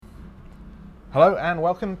Hello and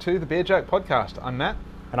welcome to the Beer Jerk podcast. I'm Matt.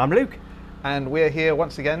 And I'm Luke. And we're here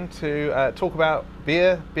once again to talk about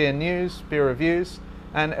beer, beer news, beer reviews,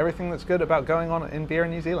 and everything that's good about going on in beer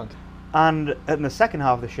in New Zealand. And in the second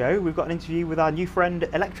half of the show, we've got an interview with our new friend,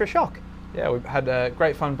 Electra Shock. Yeah, we've had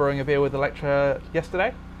great fun brewing a beer with Electra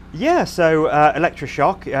yesterday. Yeah, so Electra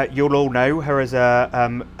Shock, you'll all know her as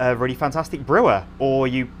a really fantastic brewer, or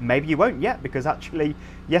maybe you won't yet, because actually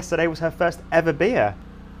yesterday was her first ever beer.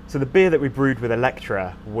 So the beer that we brewed with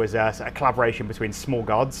Electra was a collaboration between Small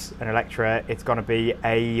Gods and Electra. It's going to be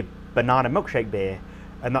a banana milkshake beer,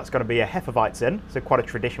 and that's going to be a Hefeweizen, so quite a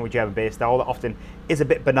traditional German beer style that often is a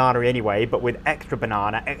bit banana-y anyway, but with extra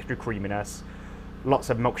banana, extra creaminess, lots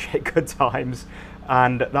of milkshake good times,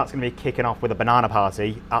 and that's going to be kicking off with a banana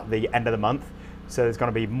party at the end of the month. So there's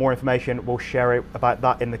going to be more information. We'll share about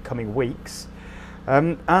that in the coming weeks.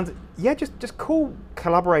 And yeah, just cool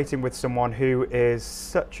collaborating with someone who is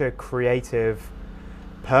such a creative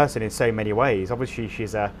person in so many ways. Obviously,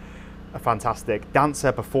 she's a fantastic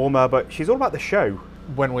dancer, performer, but she's all about the show.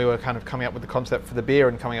 When we were kind of coming up with the concept for the beer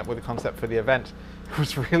and coming up with the concept for the event, it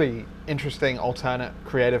was really interesting, alternate,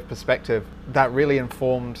 creative perspective that really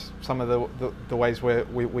informed some of the ways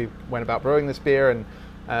we went about brewing this beer and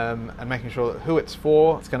making sure that who it's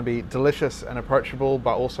for. It's going to be delicious and approachable,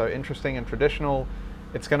 but also interesting and traditional.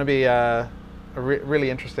 It's going to be a really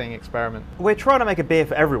interesting experiment. We're trying to make a beer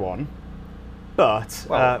for everyone, but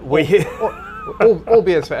all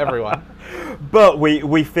beers for everyone. But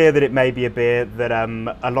we fear that it may be a beer that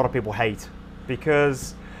a lot of people hate,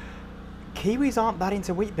 because Kiwis aren't that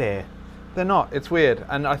into wheat beer. They're not. It's weird.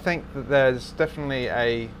 And I think that there's definitely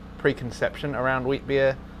a preconception around wheat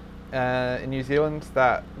beer in New Zealand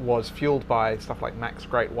that was fueled by stuff like Mac's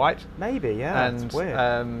Great White. Maybe, yeah. And it's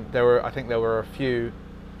weird. there were a few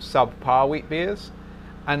subpar wheat beers,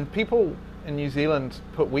 and people in New Zealand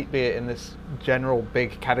put wheat beer in this general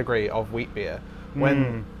big category of wheat beer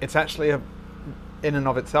when it's actually in and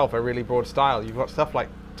of itself a really broad style. You've got stuff like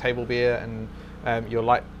table beer and your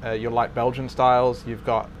light Belgian styles. You've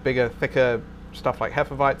got bigger, thicker stuff like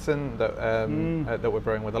Hefeweizen that we're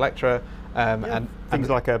brewing with Electra. And things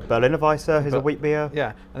like a Berliner Weisse is a wheat beer.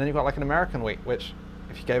 Yeah, and then you've got like an American wheat, which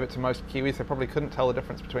if you gave it to most Kiwis, they probably couldn't tell the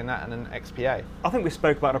difference between that and an XPA. I think we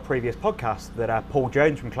spoke about in a previous podcast that Paul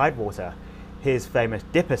Jones from Cloudwater, his famous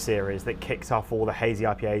Dipper series that kicks off all the hazy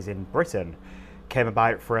IPAs in Britain, came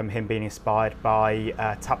about from him being inspired by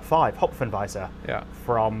Tap 5, Hopfenweisse,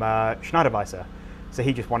 from Schneiderweisse. So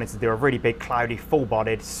he just wanted to do a really big, cloudy,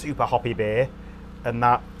 full-bodied, super hoppy beer, and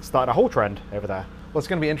that started a whole trend over there. Well, it's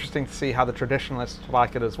going to be interesting to see how the traditionalists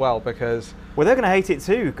like it as well, because... Well, they're going to hate it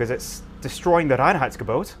too, because it's destroying the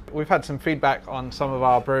Reinheitsgebot. We've had some feedback on some of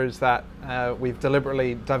our brews that we've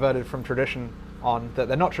deliberately diverted from tradition on, that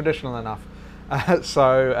they're not traditional enough.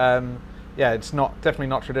 Yeah, it's definitely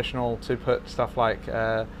not traditional to put stuff like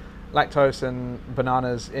lactose and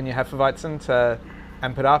bananas in your Hefeweizen to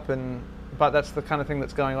amp it up, but that's the kind of thing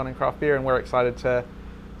that's going on in craft beer, and we're excited to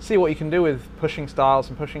see what you can do with pushing styles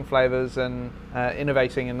and pushing flavors and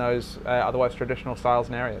innovating in those otherwise traditional styles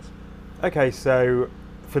and areas. Okay, so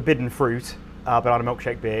Forbidden Fruit, banana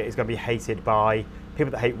milkshake beer, is going to be hated by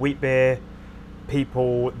people that hate wheat beer,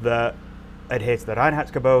 people that adhere to the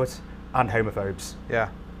Reinheitsgebot, and homophobes. Yeah.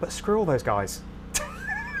 But screw all those guys.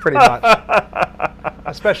 Pretty much.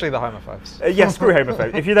 Especially the homophobes. Yeah, screw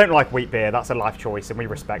homophobes. If you don't like wheat beer, that's a life choice, and we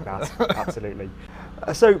respect that. Absolutely.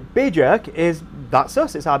 So Beer Jerk that's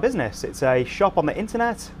us, it's our business. It's a shop on the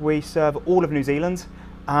internet. We serve all of New Zealand,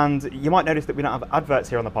 and you might notice that we don't have adverts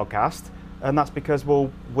here on the podcast, and that's because,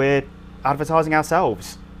 well, we're advertising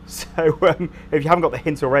ourselves. So if you haven't got the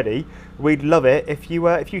hint already, we'd love it if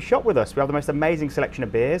you shop with us. We have the most amazing selection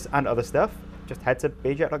of beers and other stuff. Just head to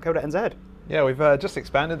beerjerk.co.nz. Yeah, we've just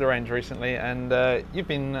expanded the range recently, and you've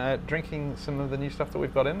been drinking some of the new stuff that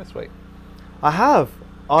we've got in this week. I have.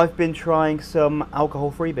 I've been trying some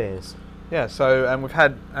alcohol-free beers. Yeah, so we've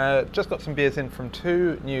had just got some beers in from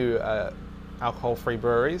two new alcohol-free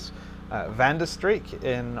breweries, Vanderstreek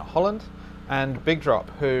in Holland and Big Drop,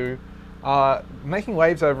 who are making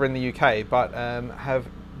waves over in the UK, but have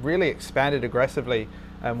really expanded aggressively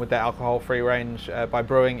with their alcohol-free range by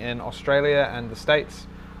brewing in Australia and the States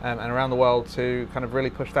and around the world to kind of really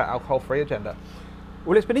push that alcohol-free agenda.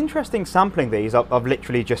 Well, it's been interesting sampling these. I've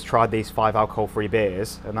literally just tried these 5 alcohol-free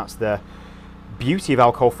beers, and that's the beauty of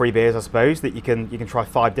alcohol-free beers, I suppose, that you can try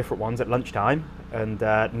 5 different ones at lunchtime and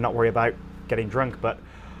not worry about getting drunk. But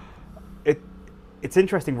it's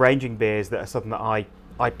interesting ranging beers that are something that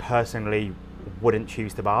I personally wouldn't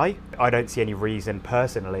choose to buy. I don't see any reason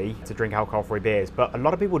personally to drink alcohol-free beers, but a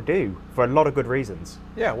lot of people do for a lot of good reasons.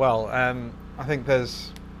 Yeah, well, I think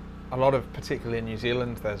there's a lot of, particularly in New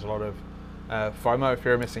Zealand, there's a lot of FOMO,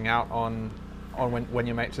 fear of missing out on when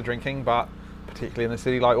your mates are drinking, but particularly in a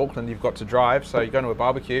city like Auckland, you've got to drive, so you go to a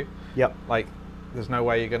barbecue. Yep. Like, there's no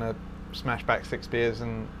way you're going to smash back 6 beers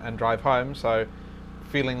and drive home, so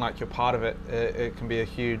feeling like you're part of it, it can be a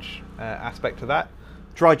huge aspect to that.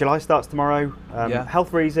 Dry July starts tomorrow. Yeah.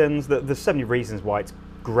 Health reasons, there's so many reasons why it's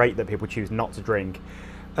great that people choose not to drink.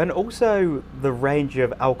 And also the range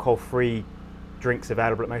of alcohol-free drinks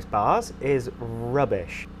available at most bars is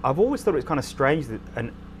rubbish. I've always thought it was kind of strange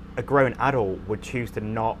that a grown adult would choose to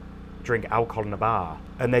not drink alcohol in a bar,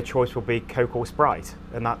 and their choice will be Coke or Sprite.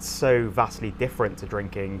 And that's so vastly different to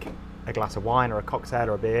drinking a glass of wine or a cocktail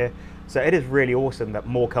or a beer. So it is really awesome that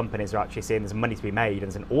more companies are actually seeing there's money to be made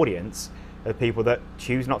and there's an audience of people that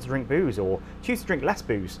choose not to drink booze or choose to drink less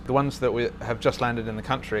booze. The ones that we have just landed in the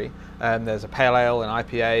country, there's a pale ale, an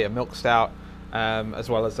IPA, a milk stout, as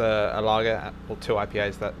well as a lager, or 2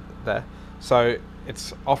 IPAs there. So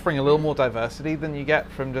it's offering a little more diversity than you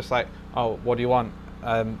get from just like, oh, what do you want?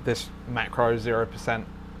 This macro 0%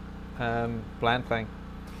 bland thing.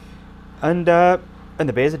 And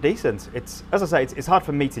the beers are decent. It's, as I say, it's hard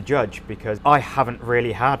for me to judge because I haven't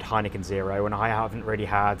really had Heineken Zero and I haven't really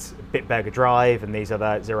had Bitburger Drive and these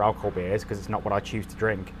other zero alcohol beers because it's not what I choose to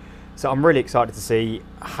drink. So I'm really excited to see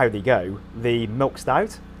how they go. The milk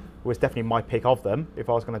stout was definitely my pick of them if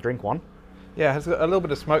I was going to drink one. Yeah, it has a little bit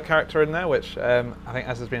of smoke character in there, which I think,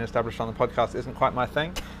 as has been established on the podcast, isn't quite my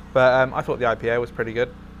thing. But I thought the IPA was pretty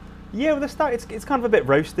good. Yeah, well, the stout, it's kind of a bit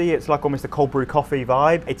roasty. It's like almost a cold brew coffee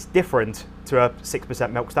vibe. It's different to a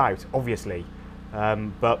 6% milk stout, obviously.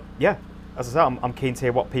 But yeah, as I say, I'm keen to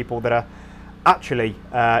hear what people that are actually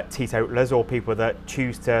teetotalers or people that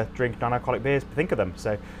choose to drink non-alcoholic beers think of them.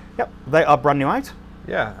 So, yep, they are brand new out.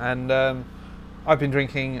 Yeah, and I've been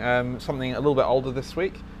drinking something a little bit older this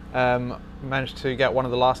week. Managed to get one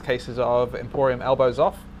of the last cases of Emporium Elbows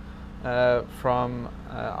Off from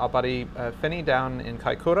our buddy Finney down in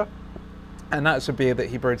Kaikoura. And that's a beer that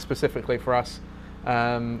he brewed specifically for us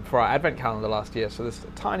for our advent calendar last year. So there's a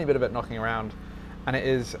tiny bit of it knocking around. And it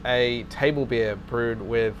is a table beer brewed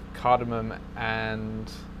with cardamom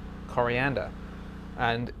and coriander.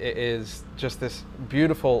 And it is just this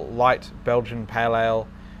beautiful light Belgian pale ale.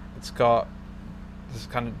 It's got this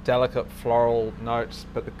kind of delicate floral notes,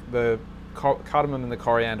 but the cardamom and the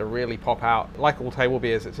coriander really pop out. Like all table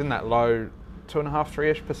beers, it's in that low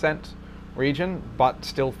 2.5–3% region, but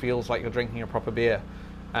still feels like you're drinking a proper beer.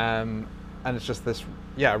 And it's just this,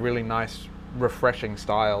 really nice, refreshing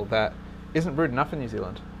style that isn't brewed enough in New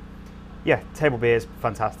Zealand. Yeah, table beer is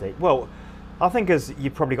fantastic. Well, I think as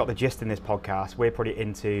you've probably got the gist in this podcast, we're pretty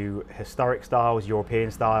into historic styles, European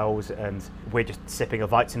styles, and we're just sipping a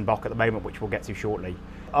Weizenbock at the moment, which we'll get to shortly.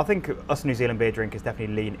 I think us New Zealand beer drinkers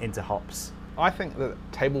definitely lean into hops. I think that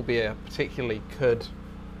table beer particularly could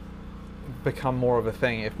become more of a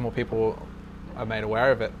thing if more people are made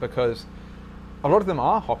aware of it, because a lot of them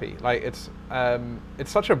are hoppy. Like it's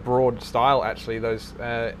such a broad style actually. Those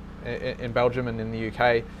in Belgium and in the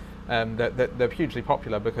UK, they're hugely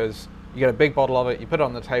popular because you get a big bottle of it, you put it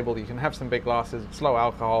on the table, you can have some big glasses, it's low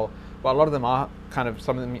alcohol, but a lot of them are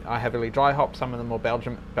some of them are heavily dry hopped, some of them are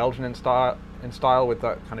Belgian in style with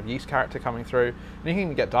that kind of yeast character coming through. And you can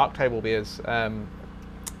even get dark table beers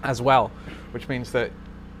as well, which means that,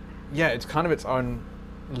 it's kind of its own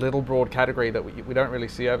little broad category that we don't really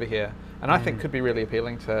see over here. And I think could be really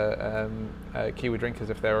appealing to Kiwi drinkers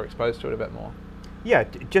if they were exposed to it a bit more. Yeah,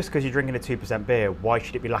 just because you're drinking a 2% beer, why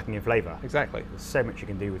should it be lacking in flavour? Exactly. There's so much you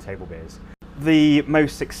can do with table beers. The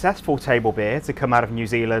most successful table beer to come out of New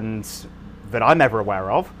Zealand that I'm ever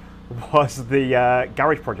aware of was the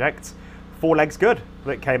Garage Project 4 Legs Good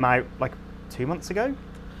that came out like 2 months ago.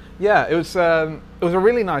 Yeah, it was a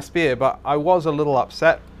really nice beer, but I was a little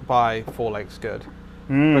upset by 4 Legs Good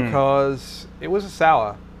because it was a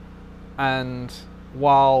sour, and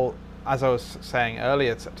while, as I was saying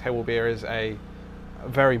earlier, table beer is a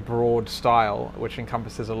very broad style which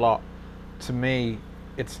encompasses a lot. To me,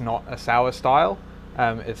 it's not a sour style.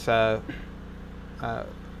 It's a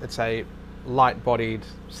light-bodied,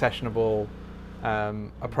 sessionable,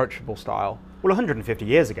 approachable style. Well, 150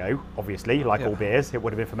 years ago, obviously, like all beers, it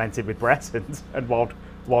would have been fermented with Brett and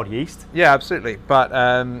wild yeast. Yeah, absolutely. But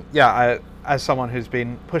as someone who's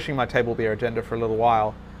been pushing my table beer agenda for a little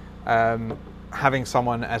while, having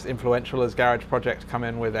someone as influential as Garage Project come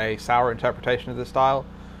in with a sour interpretation of the style,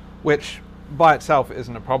 which by itself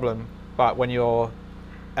isn't a problem, but when you're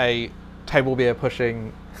a table beer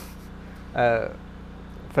pushing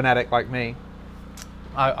fanatic like me,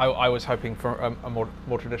 I was hoping for a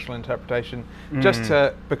more traditional interpretation, just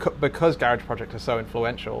to because Garage Project is so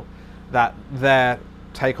influential, that their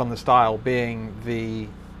take on the style being the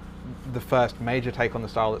first major take on the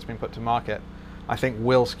style that's been put to market, I think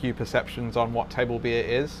will skew perceptions on what table beer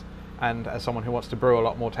is. And as someone who wants to brew a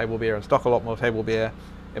lot more table beer and stock a lot more table beer,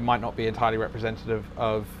 it might not be entirely representative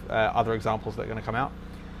of other examples that are going to come out.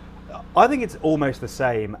 I think it's almost the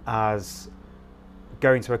same as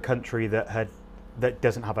going to a country that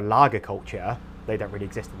doesn't have a lager culture. They don't really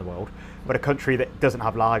exist in the world, but a country that doesn't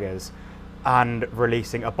have lagers and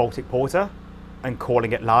releasing a Baltic Porter and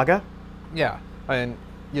calling it lager. Yeah, I mean,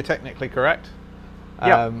 you're technically correct,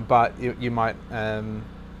 Yeah. but you might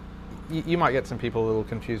you might get some people a little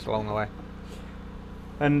confused along the way.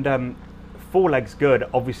 And Four Legs Good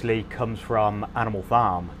obviously comes from Animal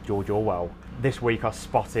Farm, George Orwell. This week I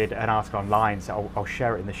spotted an article online, so I'll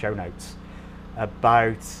share it in the show notes,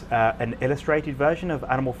 about an illustrated version of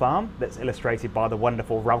Animal Farm that's illustrated by the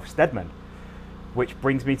wonderful Ralph Steadman, which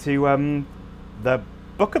brings me to the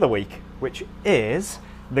book of the week, which is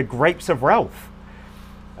The Grapes of Ralph.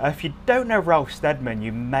 If you don't know Ralph Steadman,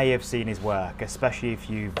 you may have seen his work, especially if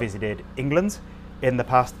you visited England in the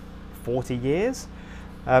past 40 years.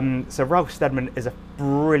 So Ralph Steadman is a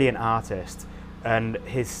brilliant artist, and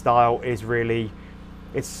his style is really,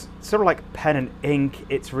 it's sort of like pen and ink.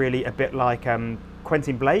 It's really a bit like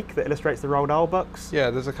Quentin Blake that illustrates the Roald Dahl books. Yeah,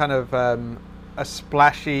 there's a kind of a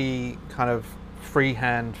splashy kind of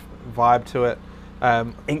freehand vibe to it.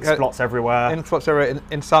 Ink spots everywhere. Ink spots everywhere.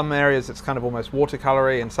 In some areas it's kind of almost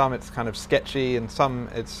watercolory, in some it's kind of sketchy, in some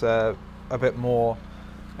it's a bit more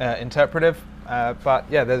interpretive. But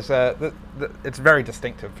yeah, it's very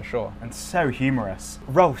distinctive for sure. And so humorous.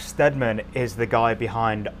 Ralph Steadman is the guy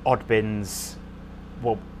behind Oddbins,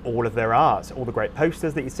 well, all of their art, all the great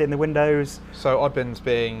posters that you see in the windows. So Oddbins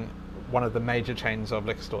being one of the major chains of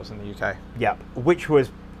liquor stores in the UK. Yep, which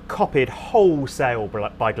was copied wholesale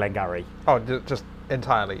by Glengarry. Oh, just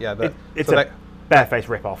entirely, yeah. It's a barefaced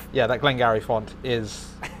rip-off. Yeah, that Glengarry font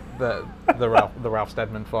is the Ralph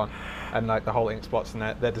Steadman font, and like the whole ink spots and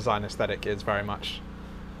their design aesthetic is very much.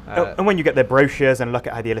 And when you get their brochures and look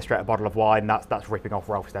at how they illustrate a bottle of wine, that's ripping off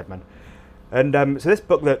Ralph Steadman. And so this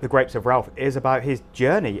book, The Grapes of Ralph, is about his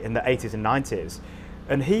journey in the 80s and 90s,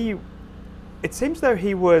 and it seems though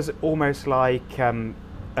he was almost like an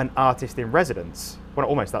artist in residence. Well,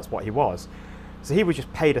 almost that's what he was. So he was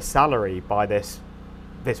just paid a salary by this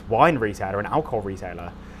wine retailer, an alcohol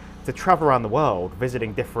retailer, to travel around the world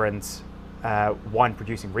visiting different wine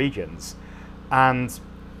producing regions and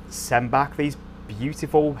send back these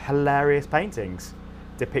beautiful, hilarious paintings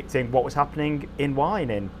depicting what was happening in wine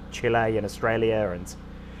in Chile and Australia,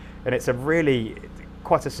 and it's a really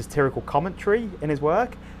quite a satirical commentary in his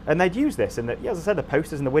work. And they'd use this in as I said, the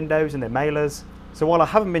posters and the windows and the mailers. So while I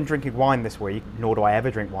haven't been drinking wine this week, nor do I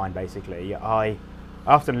ever drink wine basically, I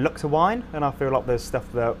often look to wine, and I feel like there's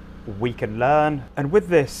stuff that we can learn. And with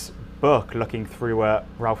this book, looking through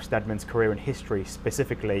Ralph Steadman's career and history,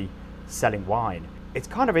 specifically selling wine, it's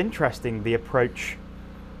kind of interesting the approach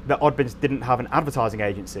that Oddbins didn't have an advertising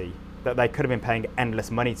agency that they could have been paying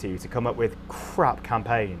endless money to come up with crap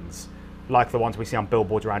campaigns like the ones we see on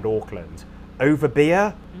billboards around Auckland. Over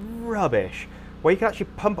beer? Rubbish. Where you can actually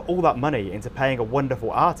pump all that money into paying a wonderful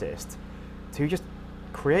artist to just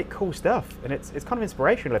create cool stuff. And it's kind of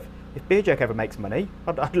inspirational. If Beer Jerk ever makes money,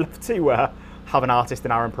 I'd love to have an artist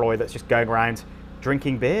in our employ that's just going around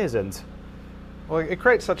drinking beers. And well, it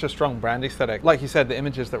creates such a strong brand aesthetic. Like you said, the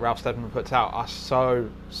images that Ralph Steadman puts out are so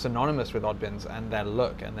synonymous with Oddbins and their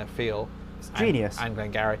look and their feel. It's genius. And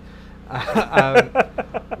Glengarry.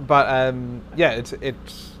 Yeah, it's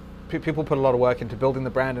people put a lot of work into building the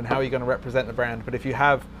brand and how are you going to represent the brand. But if you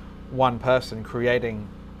have one person creating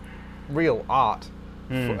real art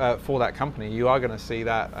for that company, you are going to see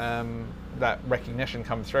that that recognition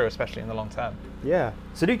come through, especially in the long term. Yeah.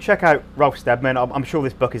 So do check out Ralph Steadman. I'm sure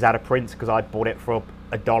this book is out of print because I bought it for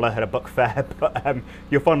 $1 at a book fair. But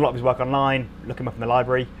you'll find a lot of his work online. Look him up in the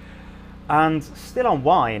library. And still on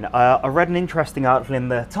wine, I read an interesting article in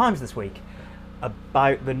the Times this week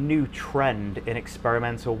about the new trend in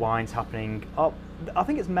experimental wines happening. I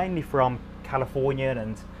think it's mainly from California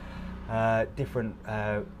and different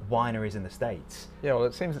wineries in the States. Yeah, well,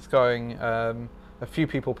 it seems it's going a few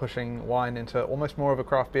people pushing wine into almost more of a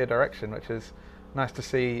craft beer direction, which is nice to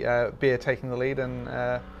see beer taking the lead and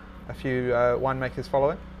a few winemakers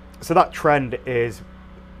following. So that trend is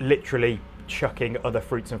literally chucking other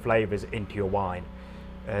fruits and flavours into your wine.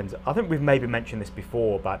 And I think we've maybe mentioned this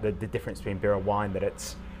before about the difference between beer and wine, that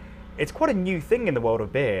it's quite a new thing in the world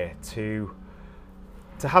of beer to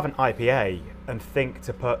have an IPA and think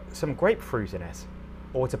to put some grapefruit in it,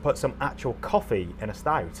 or to put some actual coffee in a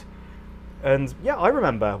stout. And yeah, I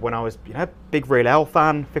remember when I was big real ale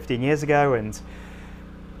fan 15 years ago, and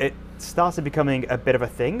it started becoming a bit of a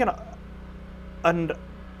thing, and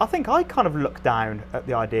I think I kind of looked down at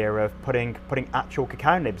the idea of putting actual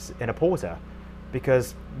cacao nibs in a porter,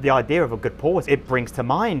 because the idea of a good porter, it brings to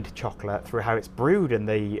mind chocolate through how it's brewed and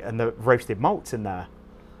the roasted malts in there.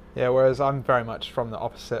 Yeah, whereas I'm very much from the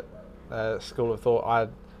opposite school of thought.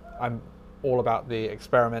 I'm all about the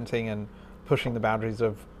experimenting and pushing the boundaries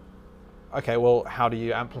of, okay, well, how do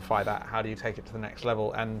you amplify that? How do you take it to the next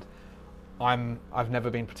level? And I've never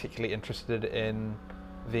been particularly interested in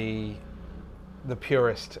the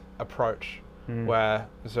purist approach, where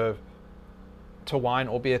sort of to wine,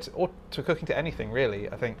 albeit, or to cooking, to anything really.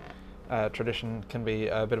 I think tradition can be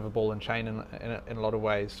a bit of a ball and chain in a lot of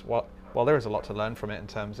ways. While there is a lot to learn from it in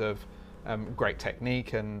terms of great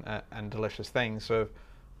technique and delicious things, so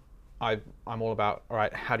I'm all about, all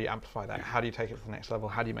right, how do you amplify that? How do you take it to the next level?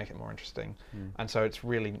 How do you make it more interesting? And so it's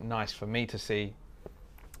really nice for me to see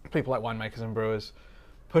people like winemakers and brewers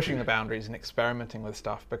pushing the boundaries and experimenting with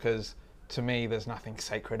stuff, because to me there's nothing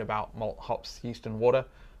sacred about malt, hops, yeast and water.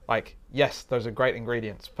 Like, yes, those are great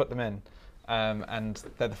ingredients, put them in, and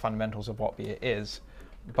they're the fundamentals of what beer is,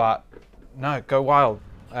 but no, go wild.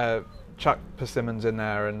 Chuck persimmons in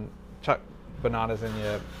there and chuck bananas in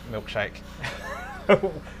your milkshake.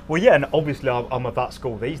 Well, yeah, and obviously I'm of that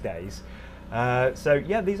school these days. So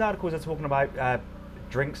yeah, these articles are talking about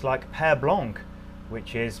drinks like Pear Blanc,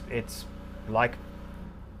 which it's like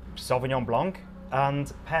Sauvignon Blanc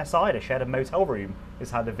and pear cider shared a motel room,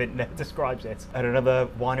 is how the vintner describes it. And another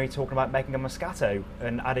winery talking about making a Moscato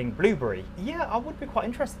and adding blueberry. Yeah, I would be quite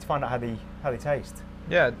interested to find out how they taste.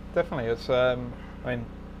 Yeah, definitely. It's I mean,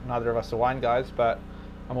 neither of us are wine guys, but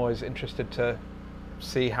I'm always interested to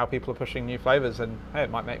see how people are pushing new flavors, and hey, it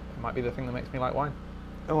might be the thing that makes me like wine.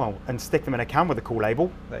 Oh, well, and stick them in a can with a cool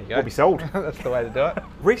label. There you go. We'll be sold. That's the way to do it.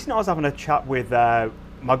 Recently I was having a chat with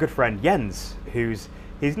my good friend Jens,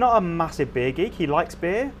 he's not a massive beer geek. He likes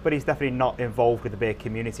beer, but he's definitely not involved with the beer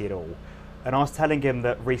community at all. And I was telling him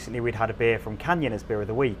that recently we'd had a beer from Canyon as beer of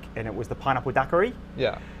the week, and it was the Pineapple Daiquiri.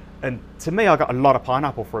 Yeah. And to me, I got a lot of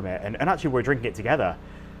pineapple from it, and actually we were drinking it together.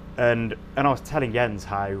 And I was telling Jens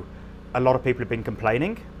how a lot of people have been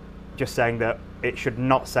complaining, just saying that it should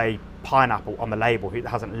not say pineapple on the label. It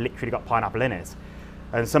hasn't literally got pineapple in it.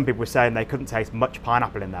 And some people were saying they couldn't taste much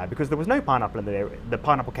pineapple in there because there was no pineapple in there. The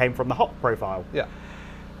pineapple came from the hop profile. Yeah.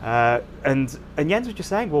 And Jens was just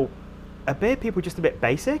saying, well, are beer people just a bit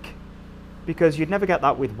basic? Because you'd never get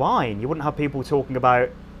that with wine. You wouldn't have people talking about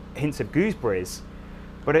hints of gooseberries.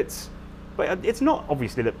 But it's not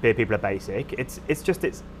obviously that beer people are basic. It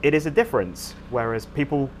is a difference. Whereas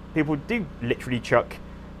people do literally chuck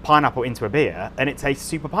pineapple into a beer and it tastes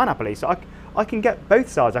super pineapple-y. So I can get both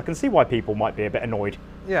sides. I can see why people might be a bit annoyed.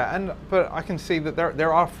 Yeah, but I can see that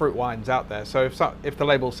there are fruit wines out there. So if the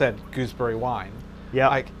label said gooseberry wine, yeah,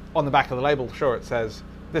 like on the back of the label, sure, it says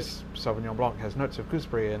this Sauvignon Blanc has notes of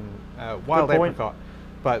gooseberry and wild apricot.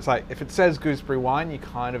 But it's like, if it says gooseberry wine, you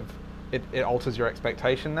kind of it alters your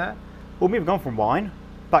expectation there. Well, moving on from wine,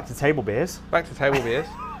 back to table beers. Back to table beers.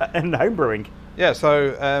 And home brewing. Yeah,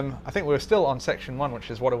 so I think we're still on section 1,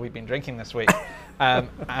 which is what have we been drinking this week.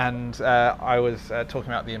 I was talking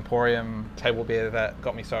about the Emporium table beer that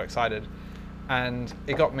got me so excited. And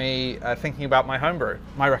it got me thinking about my homebrew.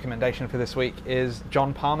 My recommendation for this week is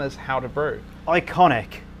John Palmer's How to Brew.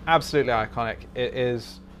 Iconic. Absolutely iconic. It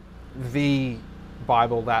is the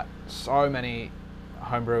Bible that so many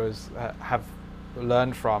homebrewers have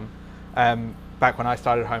learned from. Back when I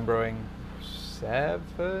started homebrewing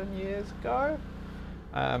 7 years ago,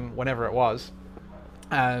 whenever it was,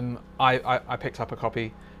 I picked up a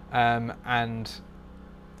copy and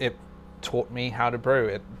it taught me how to brew.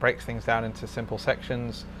 It breaks things down into simple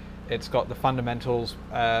sections. It's got the fundamentals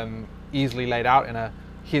easily laid out in a,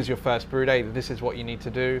 here's your first brew day, this is what you need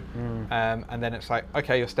to do. And then it's like,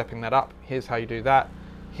 okay, you're stepping that up, here's how you do that.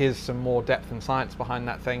 Here's some more depth and science behind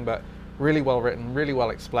that thing, but really well written, really well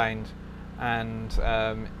explained. And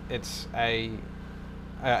it's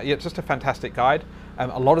just a fantastic guide.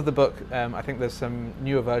 A lot of the book, I think there's some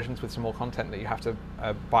newer versions with some more content that you have to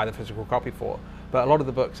buy the physical copy for, but a lot of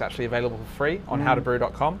the book's actually available for free on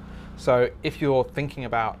howtobrew.com. So if you're thinking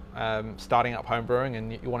about starting up home brewing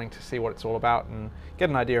and you're wanting to see what it's all about and get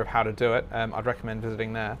an idea of how to do it, I'd recommend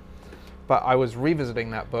visiting there. But I was revisiting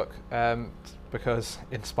that book because,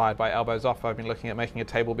 inspired by Elbows Off, I've been looking at making a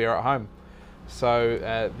table beer at home.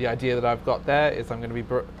 So the idea that I've got there is I'm going to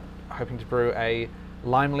be hoping to brew a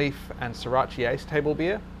lime leaf and Sriracha Ace table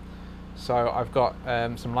beer. So I've got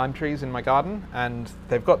some lime trees in my garden, and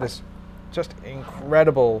they've got this just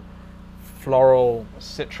incredible floral,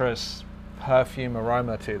 citrus, perfume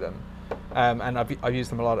aroma to them. And I've used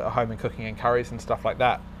them a lot at home in cooking and curries and stuff like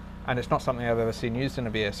that. and it's not something I've ever seen used in a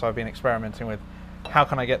beer. So I've been experimenting with how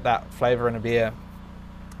can I get that flavour in a beer,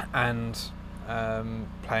 and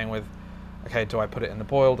playing with, okay, do I put it in the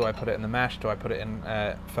boil? Do I put it in the mash? Do I put it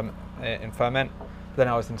in ferment? Then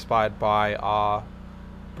I was inspired by our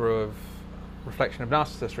brew of Reflection of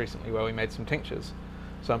Narcissus recently, where we made some tinctures.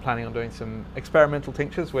 So I'm planning on doing some experimental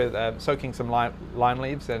tinctures with soaking some lime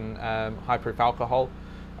leaves in high-proof alcohol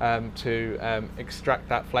to extract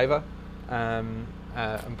that flavour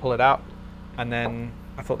and pull it out. And then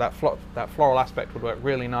I thought that floral aspect would work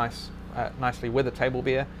really nicely with a table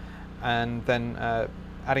beer. And then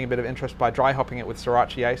adding a bit of interest by dry hopping it with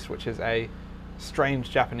Sorachi Ace, which is a strange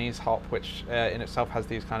Japanese hop, which in itself has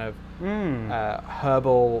these kind of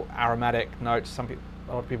herbal aromatic notes. A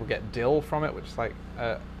lot of people get dill from it, which is like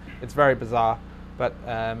it's very bizarre, but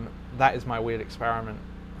that is my weird experiment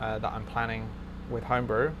that I'm planning with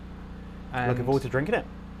homebrew. And looking forward to drinking it.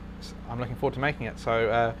 I'm looking forward to making it.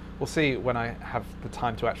 So we'll see when I have the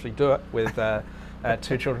time to actually do it with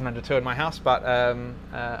 2 children under 2 in my house, but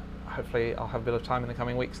hopefully I'll have a bit of time in the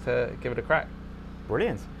coming weeks to give it a crack.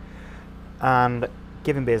 Brilliant. And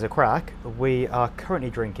giving beers a crack, we are currently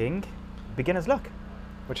drinking Beginner's Luck,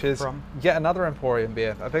 which is yet another Emporium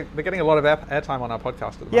beer. I think they're getting a lot of airtime on our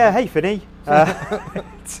podcast at the moment. Yeah, hey Finney.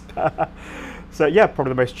 So yeah,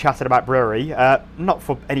 probably the most chatted about brewery, not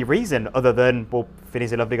for any reason other than, well,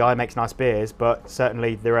 Finney's a lovely guy, makes nice beers, but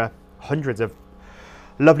certainly there are hundreds of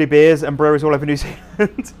lovely beers and breweries all over New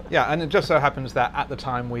Zealand. Yeah, and it just so happens that at the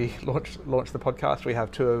time we launched the podcast, we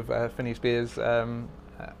have 2 of Finney's beers.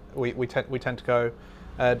 We tend to go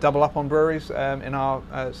double up on breweries in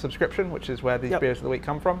our subscription, which is where these beers of the week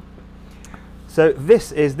come from. So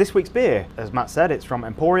this is this week's beer. As Matt said, it's from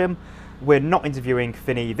Emporium. We're not interviewing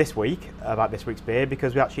Finney this week about this week's beer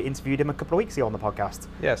because we actually interviewed him a couple of weeks ago on the podcast.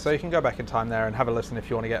 Yeah, so you can go back in time there and have a listen if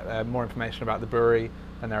you want to get more information about the brewery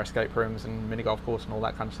and their escape rooms and mini golf course and all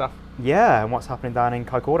that kind of stuff. Yeah, and what's happening down in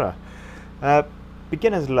Kaikoura.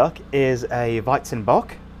 Beginner's Luck is a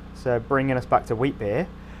Weizenbock, so bringing us back to wheat beer.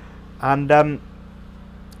 And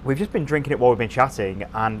we've just been drinking it while we've been chatting,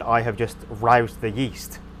 and I have just roused the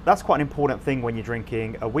yeast. That's quite an important thing when you're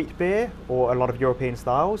drinking a wheat beer or a lot of European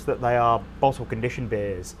styles, that they are bottle conditioned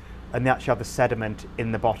beers and they actually have the sediment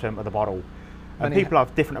in the bottom of the bottle. And people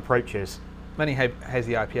have different approaches. Many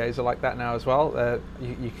hazy IPAs are like that now as well.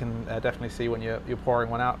 You can definitely see when you're pouring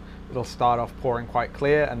one out, it'll start off pouring quite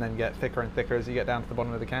clear and then get thicker and thicker as you get down to the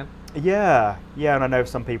bottom of the can. Yeah, and I know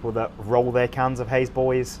some people that roll their cans of Haze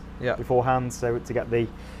Boys beforehand, so to get the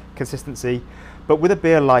consistency. But with a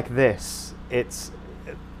beer like this,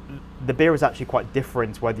 the beer is actually quite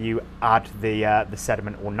different whether you add the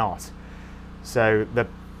sediment or not. So the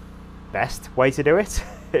best way to do it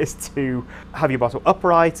is to have your bottle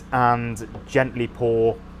upright and gently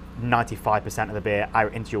pour 95% of the beer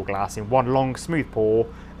out into your glass in one long smooth pour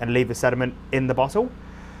and leave the sediment in the bottle.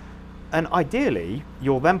 And ideally,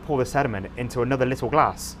 you'll then pour the sediment into another little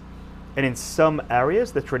glass. And in some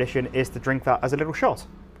areas, the tradition is to drink that as a little shot.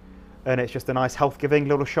 And it's just a nice health-giving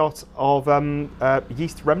little shot of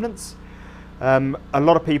yeast remnants. A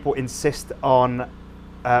lot of people insist on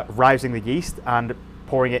rousing the yeast and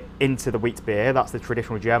pouring it into the wheat beer. That's the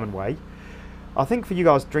traditional German way. I think for you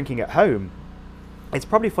guys drinking at home, it's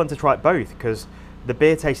probably fun to try it both, because the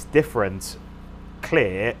beer tastes different,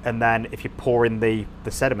 clear, and then if you pour in the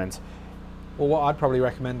sediment. Well, what I'd probably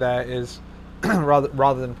recommend there is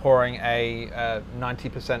rather than pouring a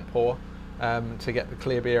 90% pour to get the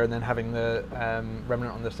clear beer and then having the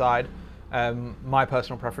remnant on the side, my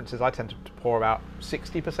personal preference is I tend to pour about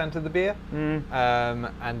 60% of the beer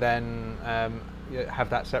and then have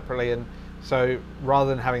that separately. And so rather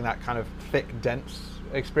than having that kind of thick, dense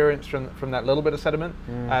experience from that little bit of sediment,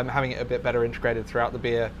 having it a bit better integrated throughout the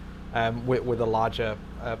beer with a larger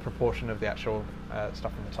proportion of the actual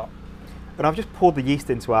stuff on the top. And I've just poured the yeast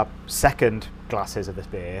into our second glasses of this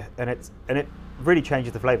beer, and it really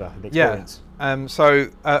changes the flavour and the experience. Yeah. So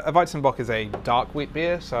a Weizenbock is a dark wheat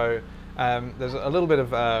beer, so there's a little bit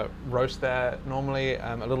of roast there normally,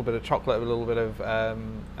 a little bit of chocolate, a little bit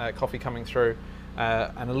of coffee coming through,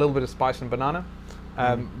 and a little bit of spice and banana.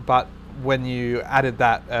 But when you added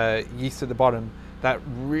that yeast at the bottom, that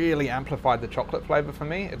really amplified the chocolate flavour for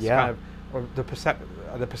me. It's kind of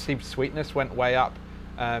the perceived sweetness went way up.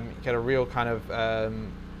 You get a real kind of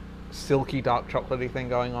silky dark chocolatey thing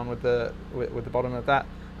going on with the bottom of that,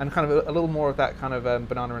 and kind of a little more of that kind of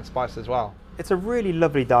banana and spice as well. It's a really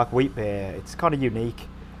lovely dark wheat beer. It's kind of unique.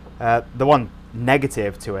 The one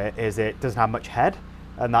negative to it is it doesn't have much head,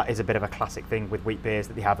 and that is a bit of a classic thing with wheat beers,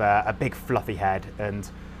 that they have a big fluffy head. And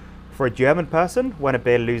for a German person, when a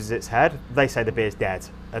beer loses its head, they say the beer's dead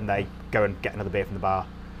and they go and get another beer from the bar.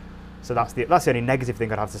 So that's the only negative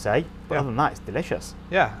thing I'd have to say. But other than that, it's delicious.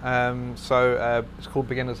 Yeah. So it's called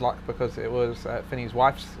Beginner's Luck because it was Finney's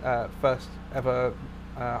wife's first ever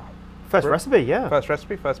First recipe, yeah.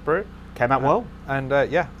 First brew. Came out well. And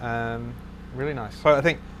really nice. So I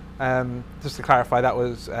think, just to clarify, that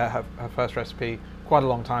was her first recipe quite a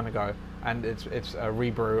long time ago, and it's a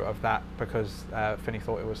rebrew of that because Finney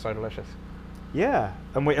thought it was so delicious. Yeah,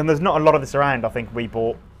 and there's not a lot of this around. I think we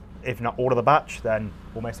bought, if not all of the batch, then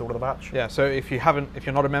almost all of the batch. Yeah. So if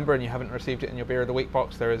you're not a member and you haven't received it in your Beer of the Week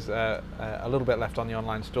box, there is a little bit left on the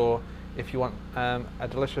online store if you want a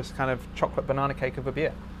delicious kind of chocolate banana cake of a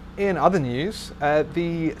beer. In other news,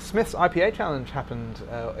 the Smith's IPA Challenge happened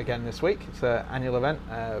again this week. It's an annual event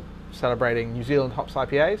celebrating New Zealand hops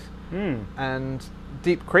IPAs. And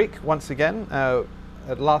Deep Creek, once again,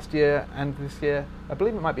 last year and this year, I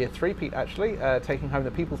believe it might be a three-peat actually, taking home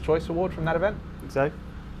the People's Choice Award from that event. So,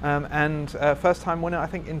 and first time winner, I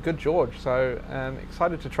think, in Good George. So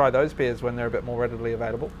excited to try those beers when they're a bit more readily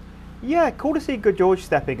available. yeah, cool to see Good George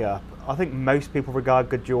stepping up. I think most people regard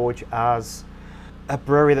Good George as a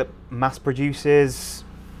brewery that mass produces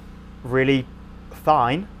really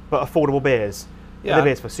fine but affordable beers. Yeah. They're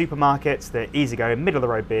beers for supermarkets, they're easygoing, middle of the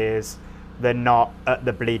road beers. They're not at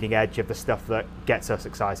the bleeding edge of the stuff that gets us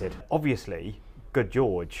excited. Obviously, Good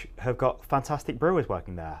George have got fantastic brewers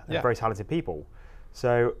working there, and very talented people.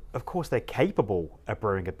 So, of course, they're capable of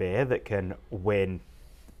brewing a beer that can win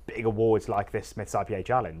big awards like this Smith's IPA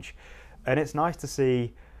Challenge. And it's nice to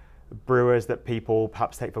see brewers that people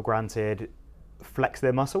perhaps take for granted flex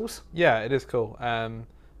their muscles. Yeah, it is cool.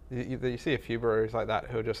 You see a few breweries like that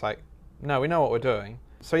who are just like, no, we know what we're doing.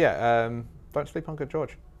 So yeah, don't sleep on Good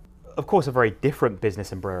George. Of course, a very different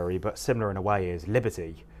business and brewery, but similar in a way, is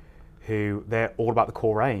Liberty, who they're all about the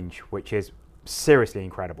core range, which is seriously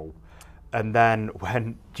incredible. And then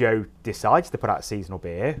when Joe decides to put out seasonal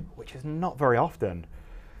beer, which is not very often,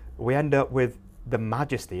 we end up with the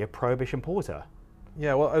majesty of Prohibition Porter.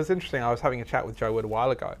 Yeah, well, it was interesting. I was having a chat with Joe Wood a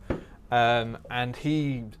while ago, and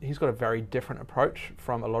he's got a very different approach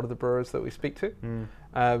from a lot of the brewers that we speak to,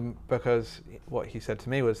 because what he said to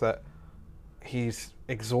me was that he's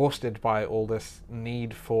exhausted by all this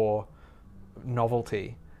need for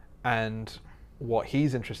novelty, and what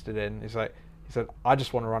he's interested in is like, he said, I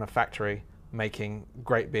just want to run a factory making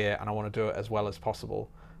great beer and I want to do it as well as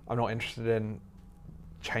possible. I'm not interested in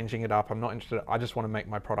changing it up. I'm not interested. I just want to make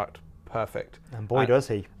my product perfect. And boy, does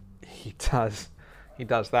he. He does. He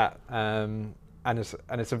does that. And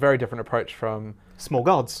it's a very different approach from Small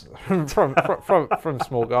Gods. from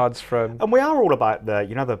Small Gods. And we are all about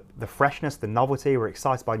the freshness, the novelty. We're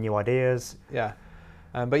excited by new ideas. Yeah.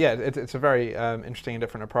 But yeah, it's a very interesting and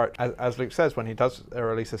different approach. As Luke says, when he does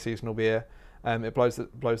release a seasonal beer, it blows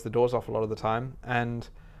the doors off a lot of the time. And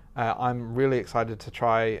I'm really excited to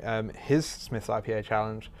try his Smith's IPA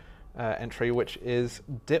Challenge entry, which is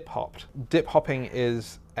dip hopped. Dip hopping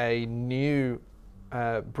is a new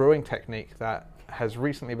brewing technique that has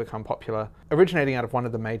recently become popular, originating out of one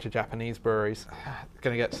of the major Japanese breweries.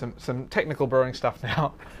 Going to get some technical brewing stuff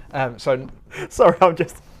now. Sorry,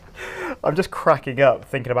 I'm just cracking up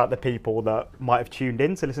thinking about the people that might have tuned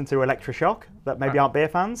in to listen to Electroshock that maybe aren't beer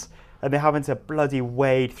fans, and they're having to bloody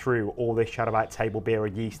wade through all this chat about table beer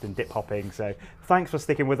and yeast and dip hopping. So thanks for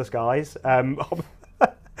sticking with us, guys.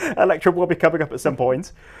 Electro will be coming up at some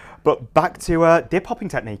point, but back to dip hopping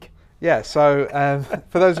technique. Yeah, so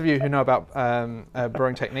for those of you who know about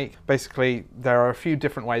brewing technique, basically there are a few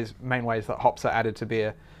different main ways that hops are added to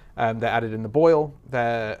beer. They're added in the boil,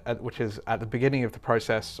 which is at the beginning of the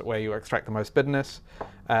process where you extract the most bitterness.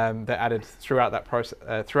 They're added throughout that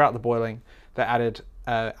process, throughout the boiling. They're added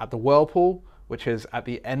at the whirlpool, which is at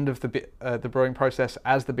the end of the brewing process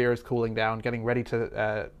as the beer is cooling down, getting ready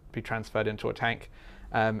to be transferred into a tank.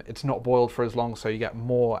 It's not boiled for as long, so you get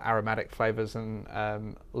more aromatic flavors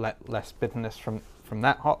and less bitterness from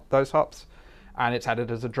those hops. And it's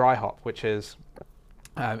added as a dry hop, which is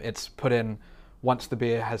it's put in once the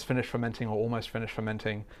beer has finished fermenting or almost finished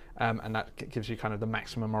fermenting, and that gives you kind of the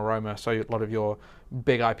maximum aroma. So a lot of your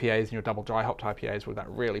big IPAs and your double dry hopped IPAs with that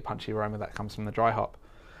really punchy aroma that comes from the dry hop.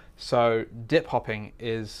 So dip hopping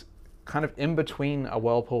is kind of in between a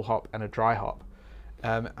whirlpool hop and a dry hop.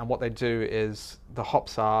 And what they do is the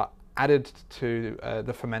hops are added to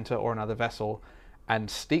the fermenter or another vessel and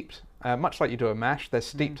steeped, much like you do a mash. They're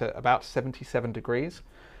steeped at about 77 degrees.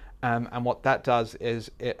 And what that does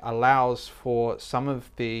is it allows for some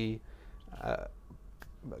of the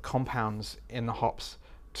compounds in the hops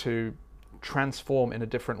to transform in a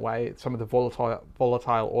different way. Some of the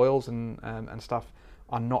volatile oils and stuff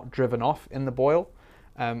are not driven off in the boil,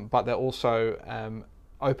 but they're also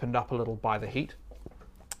opened up a little by the heat.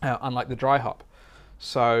 unlike the dry hop.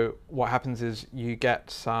 So what happens is you get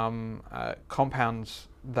some compounds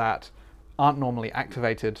that aren't normally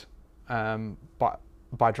activated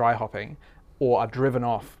by dry hopping, or are driven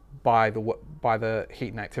off by the heat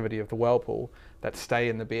and activity of the whirlpool, that stay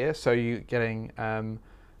in the beer. So you're getting,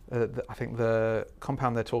 I think the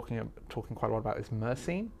compound they're talking quite a lot about is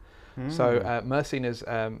myrcene. So myrcene is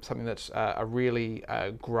something that's a really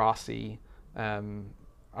grassy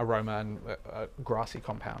aroma and grassy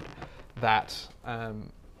compound that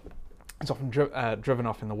is often driven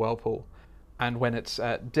off in the whirlpool. And when it's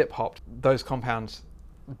dip hopped, those compounds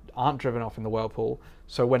aren't driven off in the whirlpool.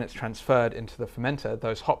 So when it's transferred into the fermenter,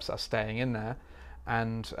 those hops are staying in there,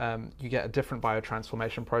 and you get a different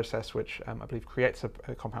biotransformation process, which I believe creates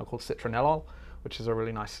a compound called citronellol, which is a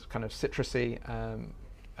really nice kind of citrusy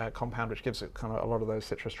compound, which gives it kind of a lot of those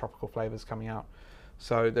citrus tropical flavors coming out.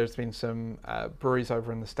 So there's been some breweries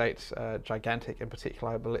over in the States, Gigantic in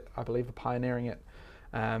particular, I believe are pioneering it,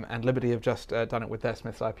 and Liberty have just done it with their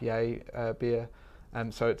Smith's IPA beer.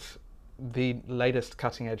 So it's the latest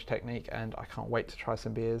cutting edge technique, and I can't wait to try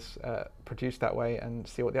some beers produced that way and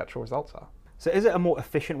see what the actual results are. So is it a more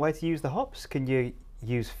efficient way to use the hops? Can you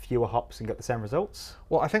use fewer hops and get the same results?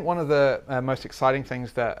 Well, I think one of the most exciting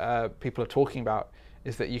things that people are talking about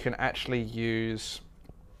is that you can actually use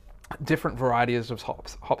different varieties of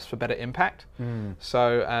hops for better impact.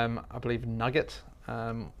 So I believe Nugget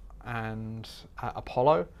and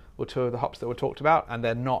Apollo were two of the hops that were talked about, and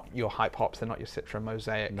they're not your hype hops, they're not your Citra,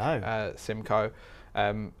 Mosaic, Simcoe,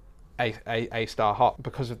 A-star hop.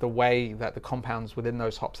 Because of the way that the compounds within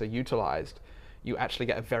those hops are utilized, you actually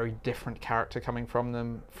get a very different character coming from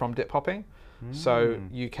them from dip hopping. So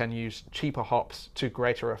you can use cheaper hops to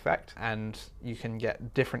greater effect, and you can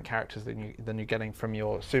get different characters than you're getting from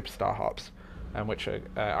your superstar hops, which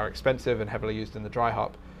are expensive and heavily used in the dry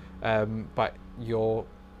hop. But you're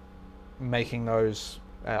making those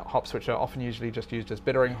hops, which are often usually just used as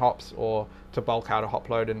bittering hops or to bulk out a hop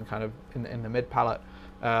load in kind of in the mid palate,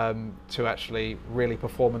 to actually really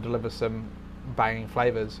perform and deliver some banging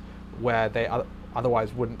flavors where they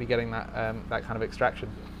otherwise wouldn't be getting that that kind of extraction.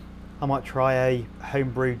 I might try a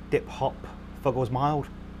homebrew dip hop Fuggles Mild.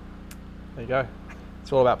 There you go.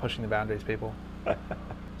 It's all about pushing the boundaries, people.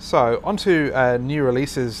 So on to new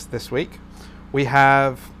releases this week. We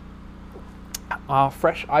have our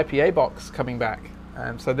fresh IPA box coming back.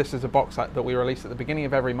 So this is a box that we release at the beginning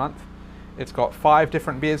of every month. It's got 5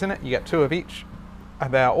 different beers in it. You get 2 of each,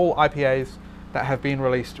 and they are all IPAs that have been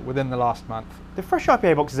released within the last month. The fresh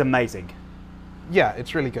IPA box is amazing. Yeah,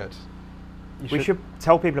 it's really good. We should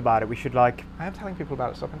tell people about it. We should I am telling people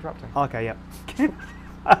about it. Stop interrupting. Okay, yeah.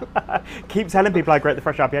 Keep telling people how great the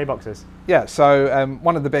fresh IPA box is. Yeah. So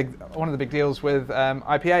one of the big deals with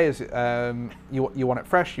IPA is you want it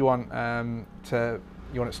fresh. You want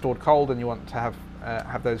it stored cold, and you want to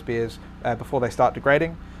have those beers before they start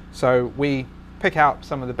degrading. So we pick out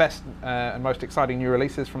some of the best and most exciting new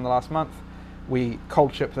releases from the last month. We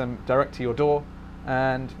cold ship them direct to your door,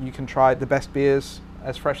 and you can try the best beers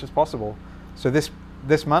as fresh as possible. So this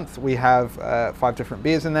month we have 5 different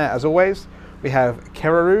beers in there, as always. We have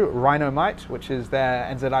Keraru Rhino Might, which is their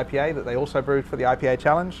NZ IPA that they also brewed for the IPA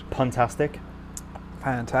Challenge. Fantastic.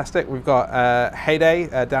 We've got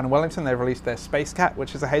Heyday down in Wellington. They've released their Space Cat,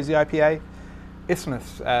 which is a hazy IPA.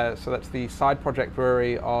 Isthmus, so that's the side project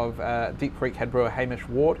brewery of Deep Creek head brewer Hamish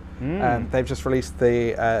Ward. They've just released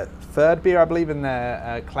the 3rd beer, I believe, in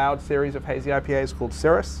their Cloud series of hazy IPAs called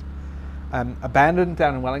Cirrus. Abandoned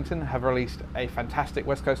down in Wellington have released a fantastic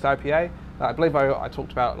West Coast IPA that I believe I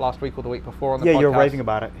talked about last week or the week before on the podcast. Yeah, you're raving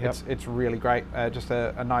about it. Yep. It's really great. Just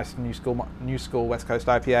a nice new school West Coast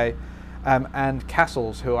IPA. And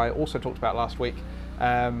Castles, who I also talked about last week,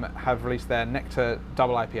 have released their Nectar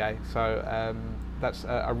Double IPA. So that's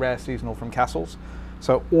a rare seasonal from Castles.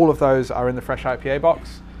 So all of those are in the fresh IPA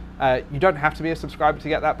box. You don't have to be a subscriber to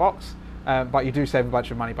get that box, but you do save a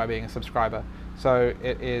bunch of money by being a subscriber. So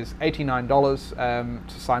it is $89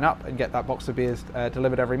 to sign up and get that box of beers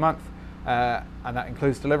delivered every month, and that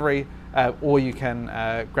includes delivery, or you can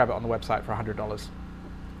grab it on the website for $100.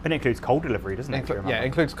 And it includes cold delivery, doesn't it? Yeah, it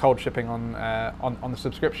includes cold shipping on the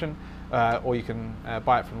subscription, or you can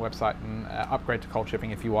buy it from the website and upgrade to cold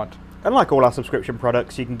shipping if you want. And like all our subscription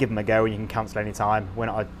products, you can give them a go and you can cancel any time. We're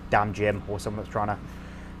not a damn gym or someone that's trying to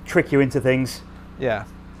trick you into things. Yeah.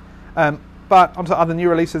 But onto other new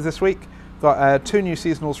releases this week. Got 2 new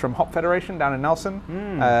seasonals from Hop Federation down in Nelson.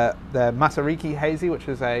 The Masariki Hazy, which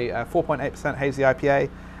is a 4.8% hazy IPA,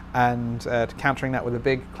 and countering that with a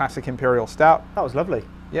big classic Imperial Stout. That was lovely.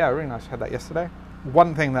 Yeah, really nice. I had that yesterday.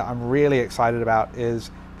 One thing that I'm really excited about is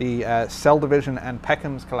the Cell Division and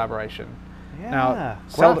Peckham's collaboration. Yeah,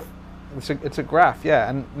 Now, it's a graph, yeah.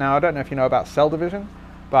 And now I don't know if you know about Cell Division,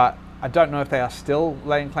 but I don't know if they are still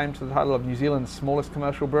laying claim to the title of New Zealand's smallest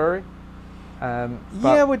commercial brewery.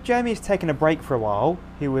 Well, Jamie's taken a break for a while.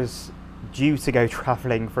 He was due to go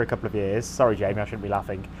travelling for a couple of years. Sorry, Jamie, I shouldn't be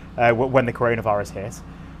laughing. When the coronavirus hit,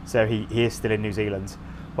 so he is still in New Zealand.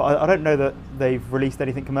 But I don't know that they've released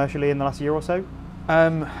anything commercially in the last year or so.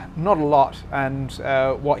 Not a lot, and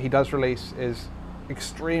what he does release is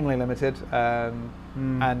extremely limited.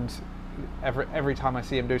 And every time I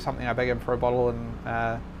see him do something, I beg him for a bottle,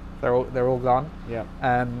 and they're all gone. Yeah.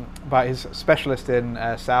 But he's a specialist in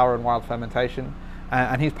sour and wild fermentation,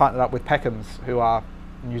 and he's partnered up with Peckham's, who are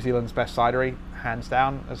New Zealand's best cidery, hands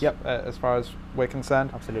down, as far as we're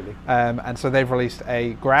concerned. Absolutely. And so they've released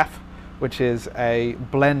a graph, which is a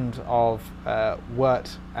blend of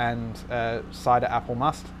wort and cider apple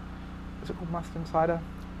must. Is it called must and cider?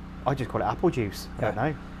 I just call it apple juice. I don't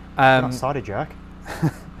know. Not cider jerk.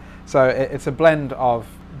 So it's a blend of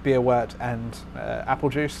beer wort and apple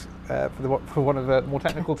juice, for one of the more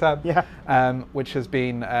technical terms. Yeah. Which has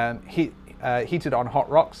been heated on hot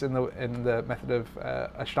rocks in the method of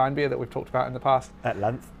a Steinbier that we've talked about in the past. At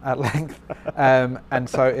length. And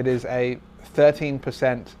so it is a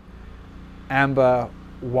 13% amber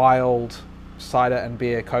wild cider and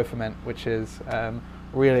beer co-ferment, which is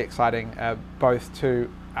really exciting. Both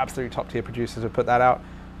two absolutely top tier producers have put that out.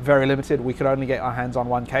 Very limited. We could only get our hands on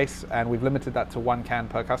one case, and we've limited that to 1 can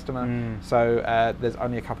per customer. So there's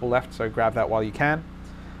only a couple left, so grab that while you can.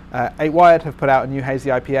 8 Wired have put out a new hazy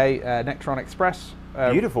IPA, Nectaron Express.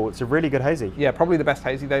 Beautiful. It's a really good hazy. Yeah, probably the best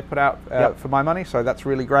hazy they've put out for my money, so that's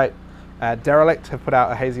really great. Derelict have put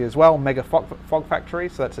out a hazy as well, Mega Fog Factory,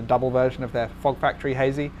 so that's a double version of their Fog Factory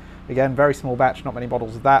hazy. Again, very small batch, not many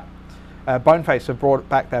bottles of that. Boneface have brought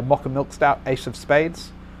back their Mocha Milk Stout, Ace of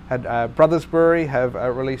Spades. And Brothers Brewery have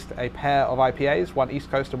released a pair of IPAs, one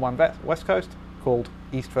East Coast and one West Coast, called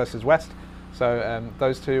East versus West. So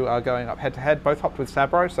those two are going up head to head, both hopped with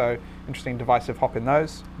Sabro, so interesting divisive hop in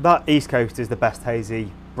those. That East Coast is the best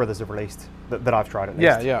hazy Brothers have released that I've tried at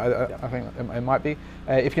least. I think it might be.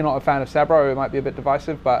 If you're not a fan of Sabro, it might be a bit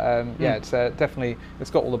divisive, but it's definitely,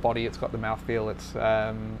 it's got all the body, it's got the mouthfeel, it's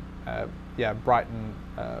bright and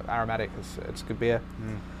aromatic, it's good beer.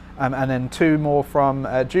 And then 2 more from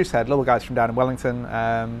Juicehead, little guys from down in Wellington,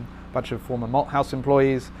 bunch of former Malt House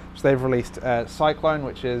employees. So they've released Cyclone,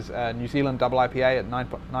 which is New Zealand double IPA at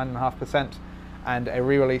 9.5%, and a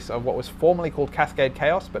re-release of what was formerly called Cascade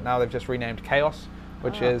Chaos, but now they've just renamed Chaos,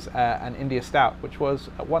 which is an India Stout, which was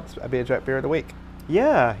at once a Beer Jerk Beer of the Week.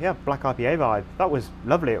 Yeah, black IPA vibe. That was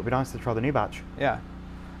lovely. It would be nice to try the new batch. Yeah.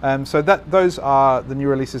 So those are the new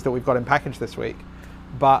releases that we've got in package this week.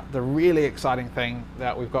 But the really exciting thing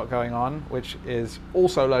that we've got going on, which is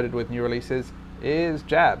also loaded with new releases, is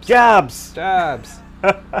Jabs. Jabs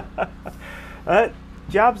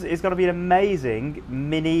is going to be an amazing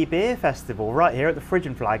mini beer festival right here at the Fridge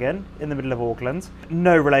and Flagon in the middle of Auckland.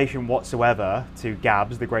 No relation whatsoever to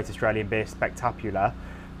Gabs, the Great Australian Beer Spectacular,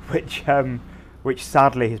 which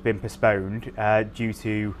sadly has been postponed due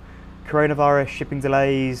to coronavirus, shipping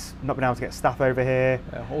delays, not being able to get staff over here.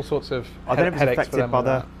 All sorts of I don't know if it's headaches affected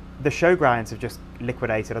by the showgrounds have just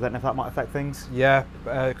liquidated. I don't know if that might affect things. Yeah,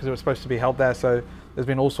 because it was supposed to be held there, so there's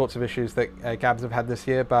been all sorts of issues that Gabs have had this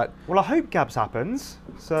year. But well, I hope Gabs happens.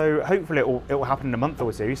 So hopefully it will happen in a month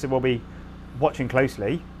or two. So we'll be watching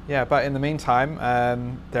closely. Yeah, but in the meantime,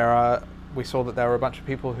 we saw that there were a bunch of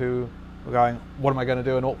people who were going, "What am I going to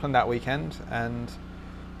do in Auckland that weekend?" And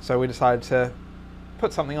so we decided to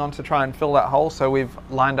put something on to try and fill that hole. So we've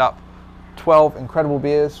lined up 12 incredible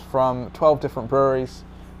beers from 12 different breweries.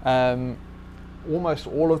 Almost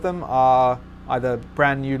all of them are either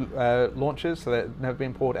brand new launches, so they've never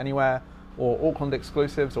been poured anywhere, or Auckland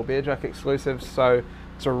exclusives or Beer Jerk exclusives. So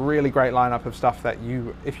it's a really great lineup of stuff that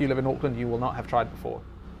if you live in Auckland, you will not have tried before.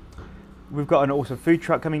 We've got an awesome food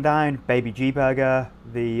truck coming down, Baby G Burger,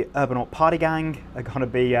 the Urban Alt Party Gang are going to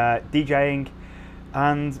be DJing,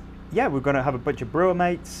 and yeah, we're going to have a bunch of brewer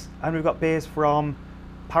mates, and we've got beers from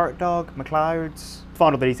Parrot Dog, McLeod's.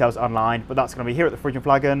 Find all the details online, but that's going to be here at the Fridge and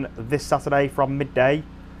Flagon this Saturday from midday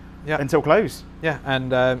until close. Yeah,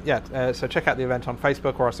 and so check out the event on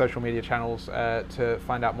Facebook or our social media channels to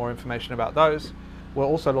find out more information about those. We're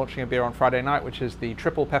also launching a beer on Friday night, which is the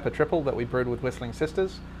Triple Pepper Triple that we brewed with Whistling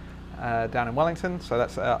Sisters down in Wellington. So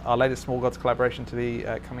that's our latest Small Gods collaboration to be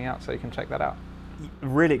coming out, so you can check that out.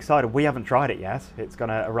 Really excited. We haven't tried it yet. It's going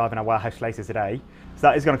to arrive in our warehouse later today. So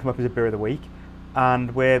that is going to come up as a beer of the week.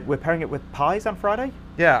 And we're pairing it with pies on Friday?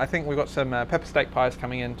 Yeah, I think we've got some pepper steak pies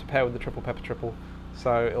coming in to pair with the Triple Pepper Triple.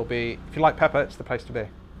 So it'll be, if you like pepper, it's the place to be.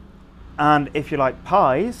 And if you like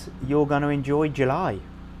pies, you're going to enjoy July.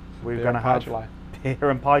 We're Beer going to and pie have July. Beer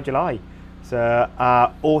and Pie July. So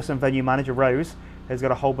our awesome venue manager, Rose, has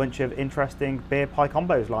got a whole bunch of interesting beer pie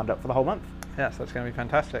combos lined up for the whole month. Yes, that's going to be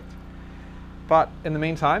fantastic. But in the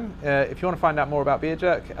meantime, if you want to find out more about Beer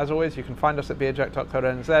Jerk, as always, you can find us at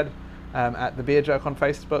beerjerk.co.nz, at the Beer Jerk on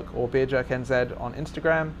Facebook or Beer Jerk NZ on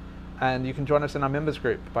Instagram, and you can join us in our members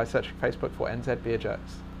group by searching Facebook for NZ Beer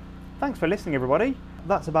Jerks. Thanks for listening, everybody.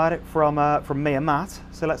 That's about it from me and Matt.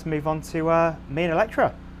 So let's move on to me and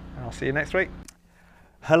Electra. And I'll see you next week.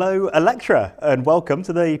 Hello, Electra, and welcome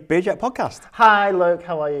to the Beer Jerk podcast. Hi, Luke.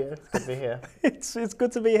 How are you? It's good to be here. It's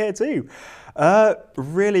good to be here too.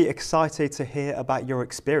 Really excited to hear about your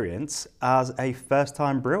experience as a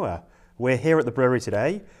first-time brewer. We're here at the brewery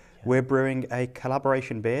today. We're brewing a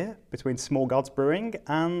collaboration beer between Small Gods Brewing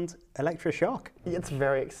and Electra Shock. It's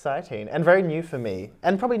very exciting and very new for me,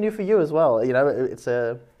 and probably new for you as well. You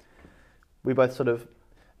know, we both sort of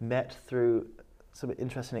met through some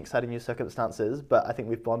interesting, exciting new circumstances, but I think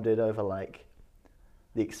we've bonded over like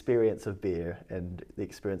the experience of beer and the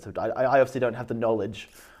experience of. I obviously don't have the knowledge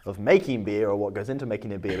of making beer or what goes into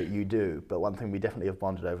making a beer that you do, but one thing we definitely have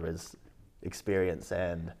bonded over is experience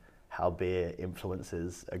and how beer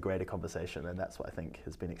influences a greater conversation, and that's what I think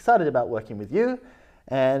has been excited about working with you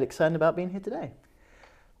and excited about being here today.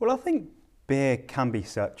 Well, I think beer can be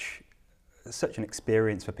such an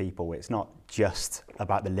experience for people. It's not just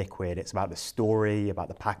about the liquid, it's about the story, about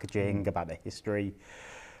the packaging, about the history.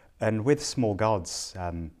 And with Small Gods,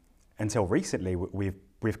 until recently,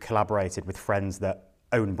 we've collaborated with friends that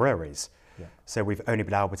own breweries. Yeah. So we've only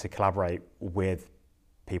been able to collaborate with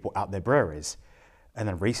people at their breweries. And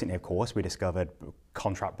then recently, of course, we discovered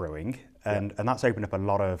contract brewing, and that's opened up a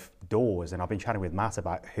lot of doors. And I've been chatting with Matt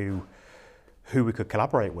about who we could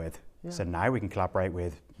collaborate with. Yeah. So now we can collaborate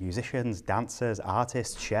with musicians, dancers,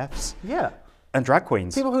 artists, chefs, and drag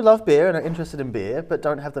queens. People who love beer and are interested in beer, but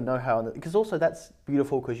don't have the know-how. Because also that's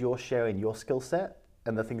beautiful because you're sharing your skill set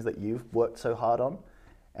and the things that you've worked so hard on.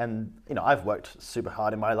 And you know, I've worked super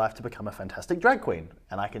hard in my life to become a fantastic drag queen,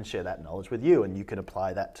 and I can share that knowledge with you, and you can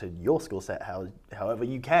apply that to your skill set however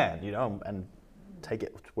you can, you know, and take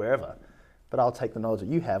it wherever. But I'll take the knowledge that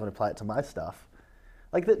you have and apply it to my stuff.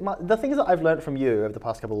 Like the things that I've learned from you over the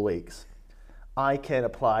past couple of weeks, I can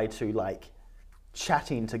apply to like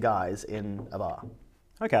chatting to guys in a bar.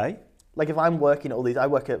 Okay. Like if I'm working I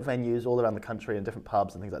work at venues all around the country and different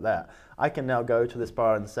pubs and things like that. I can now go to this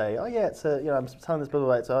bar and say, oh yeah, it's I'm selling this blah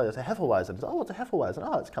blah blah. It's a Hefeweizen. It's, oh, it's a Hefeweizen.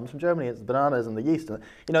 Oh, it comes from Germany. It's the bananas and the yeast. And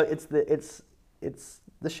you know, it's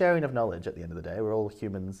the sharing of knowledge. At the end of the day, we're all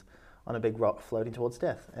humans on a big rock floating towards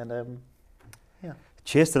death. And yeah.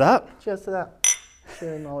 Cheers to that. Cheers to that.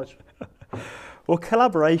 Sharing knowledge. Well,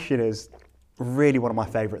 collaboration is really one of my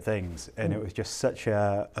favourite things, and it was just such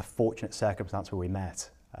a fortunate circumstance where we met.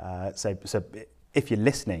 So if you're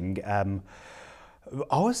listening, I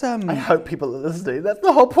was. I hope people are listening. That's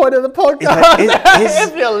the whole point of the podcast.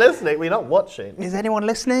 If you're listening, we're not watching. Is anyone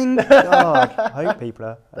listening? God, I hope people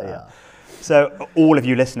are. They are. So all of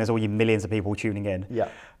you listeners, all you millions of people tuning in. Yeah.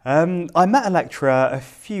 I met Electra a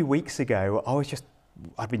few weeks ago.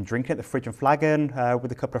 I'd been drinking at the Fridge and Flagon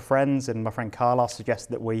with a couple of friends, and my friend Carlos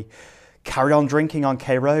suggested that we carry on drinking on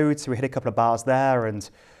K Road. So we hit a couple of bars there, and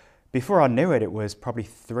before I knew it, it was probably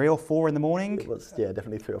 3 or 4 in the morning. It was,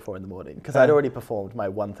 definitely 3 or 4 in the morning, because I'd already performed my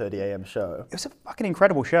 1:30 a.m. show. It was a fucking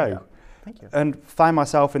incredible show. Yeah. Thank you. And found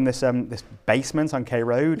myself in this basement on K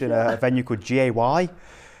Road in a venue called GAY,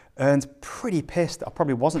 and pretty pissed. I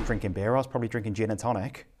probably wasn't drinking beer. I was probably drinking gin and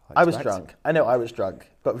tonic. I was drunk. I know I was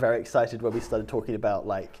drunk. Got very excited when we started talking about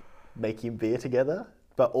like making beer together.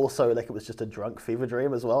 But also, like, it was just a drunk fever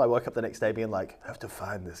dream as well. I woke up the next day being like, I have to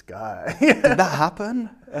find this guy. Did that happen?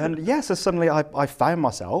 And yeah, so suddenly I found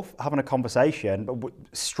myself having a conversation, but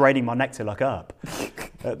straining my neck to look up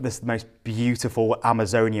at this most beautiful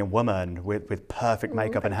Amazonian woman with perfect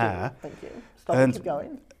makeup and hair. Thank you. Stop and keep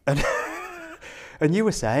going. And you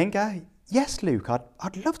were saying, yes, Luke,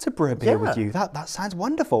 I'd love to brew a beer with you. That sounds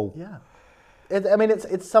wonderful. Yeah.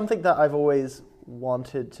 It's something that I've always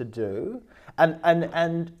wanted to do.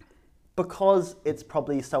 And because it's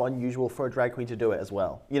probably so unusual for a drag queen to do it as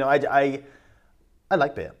well. You know, I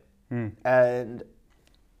like beer. And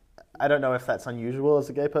I don't know if that's unusual as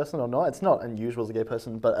a gay person or not. It's not unusual as a gay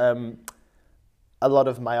person, but a lot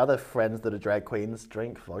of my other friends that are drag queens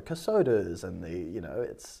drink vodka sodas, and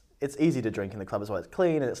it's easy to drink in the club as well. It's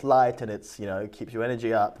clean and it's light and it's, keeps your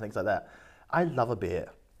energy up and things like that. I love a beer.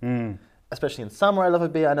 Especially in summer, I love a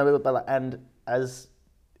beer. I know, and as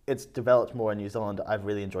it's developed more in New Zealand, I've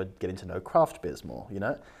really enjoyed getting to know craft beers more,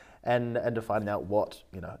 and to finding out what,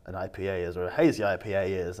 you know, an IPA is or a hazy IPA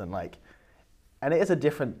is, and it is a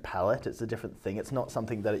different palate. It's a different thing. It's not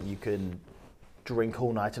something that you can drink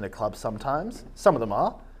all night in a club sometimes. Some of them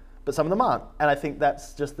are, but some of them aren't. And I think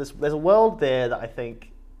that's just this, there's a world there that I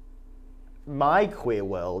think my queer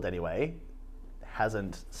world anyway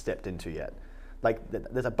hasn't stepped into yet. Like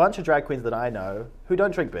there's a bunch of drag queens that I know who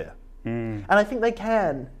don't drink beer. And I think they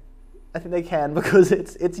can. I think they can because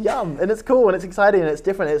it's yum and it's cool and it's exciting and it's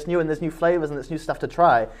different and it's new and there's new flavors and there's new stuff to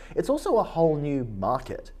try. It's also a whole new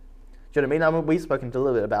market. Do you know what I mean? We've spoken a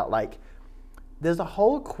little bit about like, there's a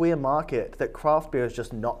whole queer market that craft beer has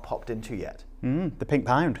just not popped into yet. The pink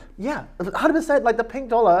pound. Yeah, 100%. Like the pink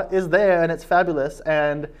dollar is there and it's fabulous,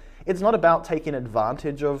 and it's not about taking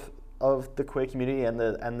advantage of the queer community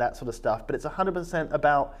and that sort of stuff, but it's 100%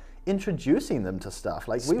 about introducing them to stuff.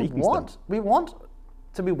 Like we want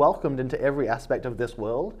to be welcomed into every aspect of this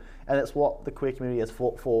world, and it's what the queer community has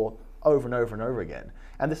fought for over and over and over again.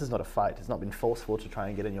 And this is not a fight. It's not been forceful to try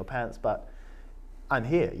and get in your pants, but I'm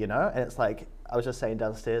here, you know? And it's like, I was just saying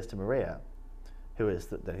downstairs to Maria, who is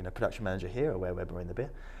the production manager here, where we're brewing the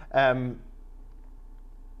beer. Have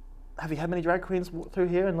you had many drag queens walk through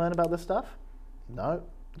here and learn about this stuff? No.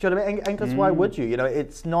 Do you know what I mean? And because why would you? You know,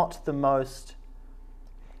 it's not the most...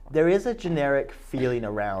 There is a generic feeling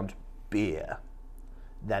around beer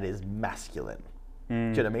that is masculine. Do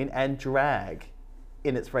you know what I mean? And drag,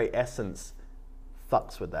 in its very essence,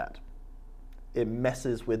 fucks with that. It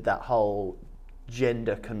messes with that whole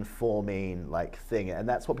gender conforming like thing, and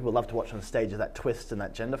that's what people love to watch on stage, is that twist and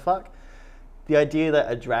that gender fuck. The idea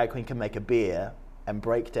that a drag queen can make a beer and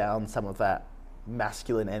break down some of that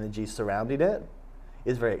masculine energy surrounding it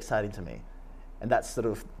is very exciting to me, and that's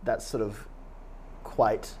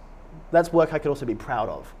work I could also be proud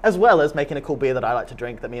of, as well as making a cool beer that I like to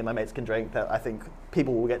drink, that me and my mates can drink, that I think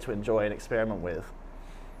people will get to enjoy and experiment with.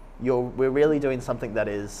 We're really doing something that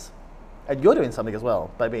is, and you're doing something as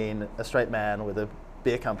well by being a straight man with a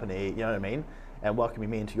beer company, you know what I mean, and welcoming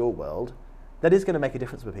me into your world, that is going to make a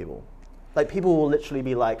difference with people. Like people will literally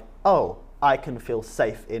be like, oh, I can feel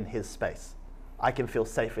safe in his space. I can feel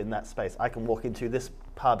safe in that space. I can walk into this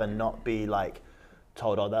pub and not be like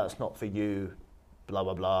told, oh, that's not for you, blah,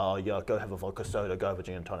 blah, blah, yeah, go have a vodka soda, go have a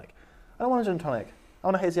gin and tonic. I don't want a gin and tonic. I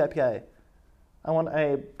want a hazy IPA. I want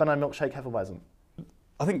a banana milkshake Hefeweizen.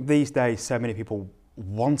 I think these days so many people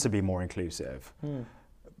want to be more inclusive,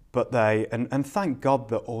 but and thank God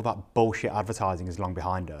that all that bullshit advertising is long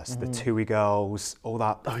behind us. The TUI girls, all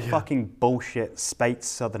that fucking bullshit Spates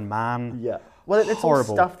Southern Man. Yeah. Well, it's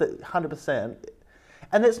horrible. all stuff that 100%,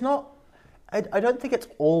 and it's not, I don't think it's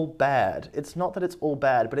all bad. It's not that it's all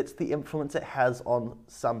bad, but it's the influence it has on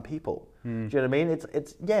some people. Do you know what I mean?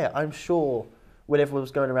 It's yeah, I'm sure when everyone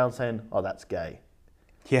was going around saying, oh, that's gay.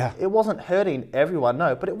 Yeah. It wasn't hurting everyone,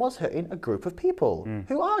 no, but it was hurting a group of people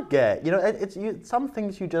who are gay. You know, some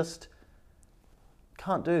things you just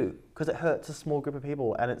can't do because it hurts a small group of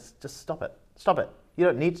people, and it's just stop it. Stop it. You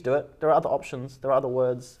don't need to do it. There are other options. There are other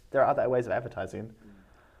words. There are other ways of advertising.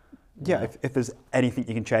 Yeah, if there's anything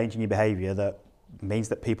you can change in your behaviour that means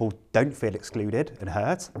that people don't feel excluded and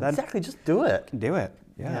hurt, then exactly, just do it. You can do it.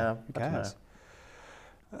 Yeah, who I don't cares?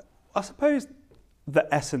 I suppose the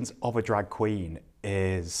essence of a drag queen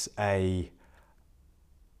is a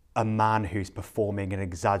man who's performing an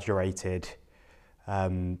exaggerated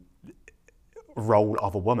role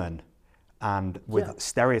of a woman, and with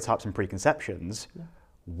stereotypes and preconceptions,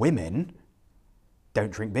 women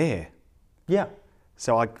don't drink beer. Yeah.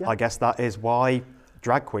 So I guess that is why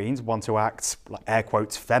drag queens want to act, like, air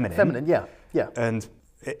quotes, feminine. Feminine, yeah. And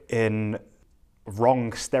in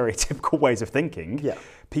wrong stereotypical ways of thinking,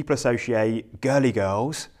 people associate girly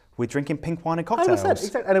girls with drinking pink wine and cocktails. 100%,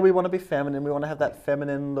 exactly. And we want to be feminine. We want to have that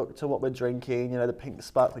feminine look to what we're drinking, you know, the pink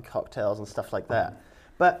sparkly cocktails and stuff like that.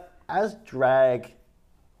 But as drag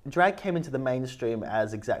came into the mainstream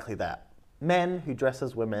as exactly that. Men who dress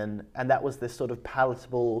as women, and that was this sort of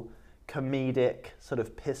palatable, comedic, sort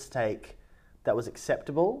of piss take that was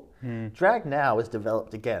acceptable. Drag now is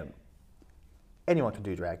developed again. Anyone can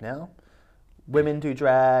do drag now. Women do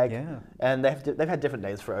drag, and they've had different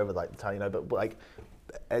names for over like the time, you know, but like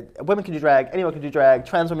women can do drag, anyone can do drag,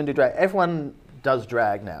 trans women do drag, everyone does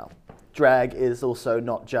drag now. Drag is also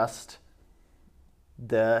not just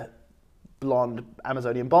the blonde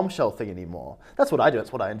Amazonian bombshell thing anymore. That's what I do,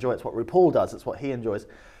 it's what I enjoy, it's what RuPaul does, it's what he enjoys.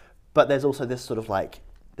 But there's also this sort of like,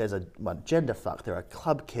 there's a gender fuck, there are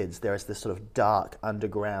club kids, there is this sort of dark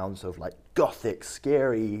underground sort of like gothic,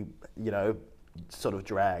 scary, you know, sort of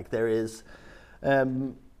drag. There is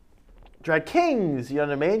drag kings, you know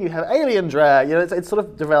what I mean? You have alien drag, you know, it's sort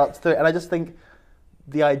of developed through, and I just think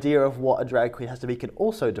the idea of what a drag queen has to be can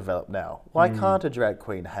also develop now. Why can't a drag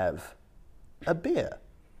queen have a beer?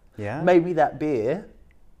 Yeah. Maybe that beer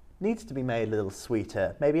needs to be made a little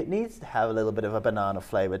sweeter. Maybe it needs to have a little bit of a banana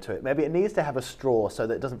flavour to it. Maybe it needs to have a straw so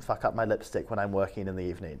that it doesn't fuck up my lipstick when I'm working in the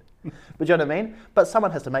evening. But you know what I mean? But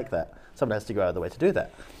someone has to make that. Someone has to go out of the way to do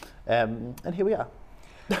that. And here we are.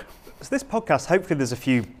 So this podcast, hopefully there's a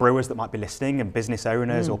few brewers that might be listening and business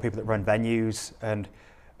owners or people that run venues. And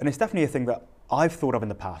it's definitely a thing that I've thought of in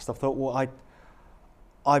the past. I've thought, well,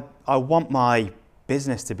 I want my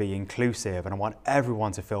business to be inclusive and I want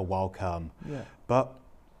everyone to feel welcome. Yeah. But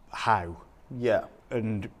how? Yeah.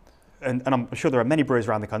 And I'm sure there are many brewers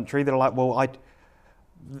around the country that are like, well,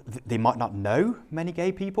 they might not know many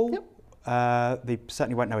gay people. Yep. They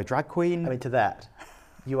certainly won't know a drag queen. I mean, to that,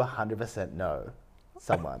 you 100% know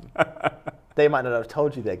someone. They might not have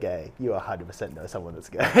told you they're gay. You 100% know someone that's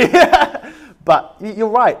gay. But you're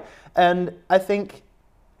right. And I think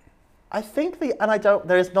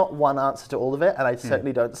there is not one answer to all of it, and I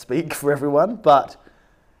certainly don't speak for everyone, but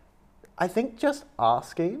I think just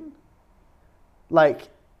asking,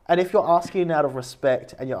 and if you're asking out of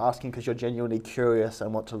respect and you're asking because you're genuinely curious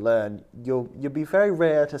and want to learn, you'll be very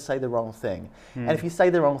rare to say the wrong thing. And if you say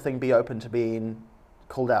the wrong thing, be open to being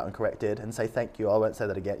called out and corrected and say, thank you, I won't say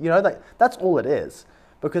that again. You know, that's all it is.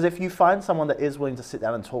 Because if you find someone that is willing to sit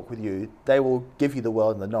down and talk with you, they will give you the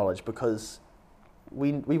world and the knowledge because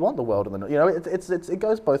we want the world and the knowledge. You know, it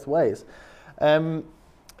goes both ways. I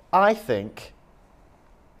think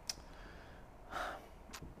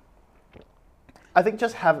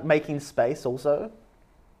just making space also.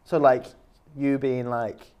 So like you being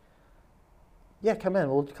like, yeah, come in,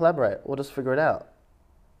 we'll collaborate, we'll just figure it out.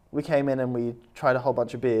 We came in and we tried a whole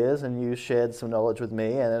bunch of beers and you shared some knowledge with me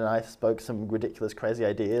and then I spoke some ridiculous, crazy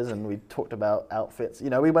ideas and we talked about outfits. You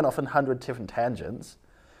know, we went off on 100 different tangents,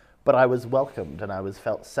 but I was welcomed and I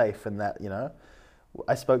felt safe in that, you know.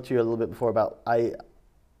 I spoke to you a little bit before about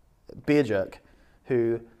Beer Jerk,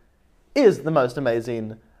 who is the most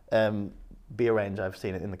amazing beer range I've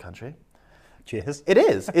seen in the country. Cheers. It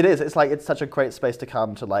is. It's like, it's such a great space to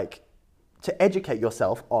come to educate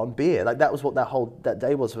yourself on beer. Like that was what that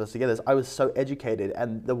day was for us together. I was so educated,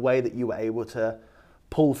 and the way that you were able to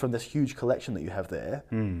pull from this huge collection that you have there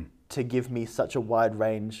to give me such a wide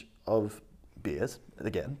range of beers,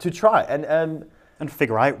 again, to try and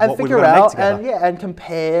figure out what we were going to make together. And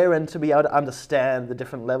compare and to be able to understand the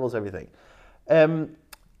different levels, everything.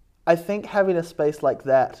 I think having a space like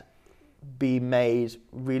that be made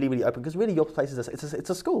really, really open, because really your place is it's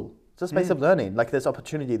a school. It's a space of learning. Like there's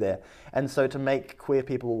opportunity there. And so to make queer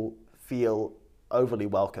people feel overly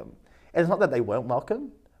welcome. And it's not that they weren't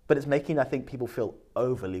welcome, but it's making, I think, people feel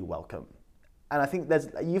overly welcome. And I think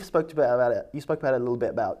you spoke about it a little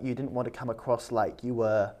bit about you didn't want to come across like you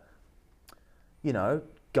were, you know,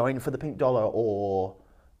 going for the pink dollar or,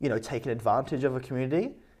 you know, taking advantage of a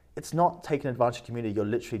community. It's not taking advantage of a community, you're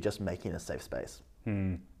literally just making a safe space.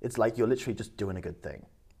 It's like you're literally just doing a good thing.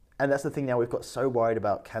 And that's the thing now, we've got so worried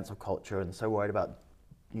about cancel culture and so worried about,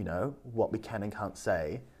 you know, what we can and can't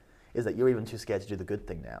say, is that you're even too scared to do the good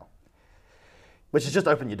thing now. Which is just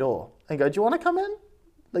open your door and go, do you want to come in?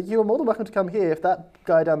 Like, you're more than welcome to come here. If that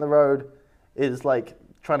guy down the road is like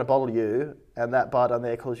trying to bottle you and that bar down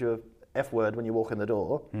there calls you a F word when you walk in the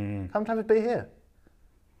door, come have a beer here.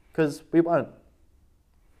 Because we won't.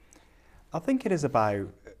 I think it's about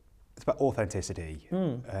authenticity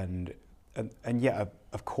and yeah,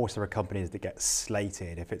 of course there are companies that get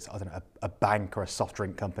slated if it's, I don't know, a bank or a soft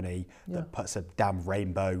drink company that puts a damn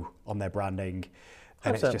rainbow on their branding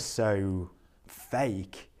and 100%. it's just so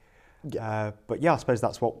fake. Yeah. But yeah, I suppose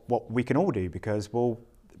that's what we can all do, because, well,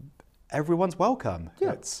 everyone's welcome.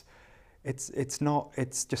 Yeah. It's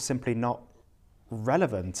just simply not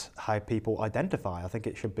relevant how people identify. I think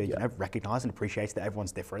it should be you know, recognised and appreciated that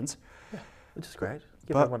everyone's different. Yeah, which is great.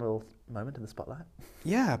 Give everyone a little moment in the spotlight.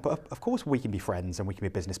 Yeah, but of course we can be friends and we can be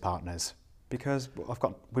business partners, because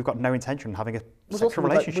we've got no intention of having a sexual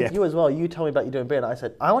relationship. Like with you as well, you told me about you doing beer and I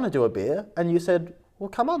said, I want to do a beer. And you said, well,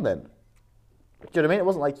 come on then. Do you know what I mean? It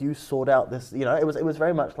wasn't like you sought out this, you know, it was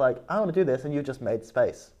very much like, I want to do this, and you just made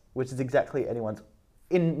space, which is exactly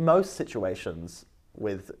in most situations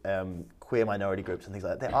with queer minority groups and things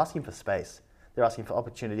like that, they're asking for space. They're asking for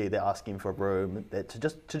opportunity, they're asking for a room, to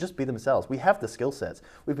just be themselves. We have the skill sets.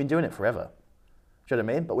 We've been doing it forever. Do you know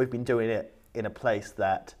what I mean? But we've been doing it in a place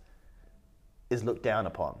that is looked down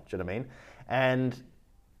upon. Do you know what I mean? And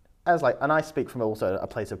I speak from also a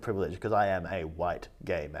place of privilege, because I am a white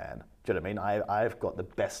gay man. Do you know what I mean? I've got the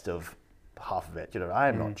best of half of it. Do you know, I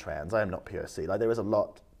am not trans, I am not POC. Like, there is a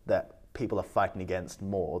lot that people are fighting against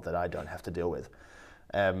more that I don't have to deal with.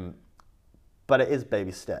 But but it is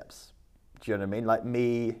baby steps. Do you know what I mean? Like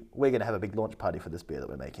we're going to have a big launch party for this beer that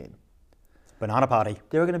we're making. Banana party.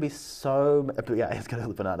 There are going to be it's going to be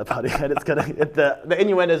a banana party, and it's going to the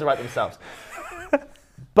innuendos write themselves.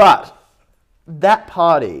 But that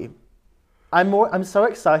party, I'm so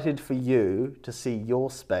excited for you to see your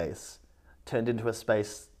space turned into a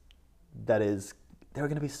space that is. There are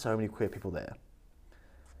going to be so many queer people there.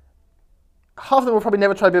 Half of them will probably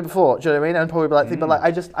never try beer before. Do you know what I mean? And probably be like, but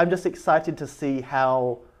like I'm just excited to see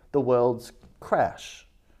how the worlds crash.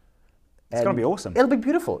 It's going to be awesome. It'll be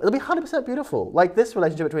beautiful. It'll be 100% beautiful. Like this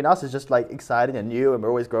relationship between us is just like exciting and new, and we're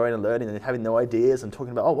always growing and learning and having no ideas and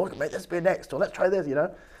talking about, oh, what can make this beer next, or let's try this, you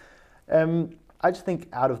know? I just think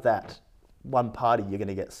out of that one party, you're going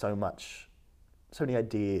to get so many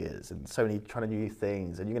ideas and so many trying new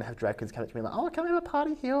things, and you're going to have drag queens come up to me like, oh, can we have a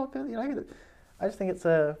party here? You know, I just think it's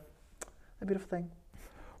a beautiful thing.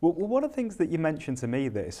 Well, one of the things that you mentioned to me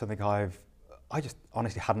that is something I just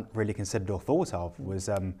honestly hadn't really considered or thought of was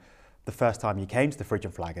the first time you came to the Fridge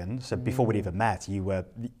and Flagon. So before we'd even met,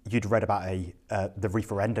 you'd read about the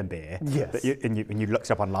referendum beer. Yes. And you looked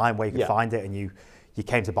up online where you could find it, and you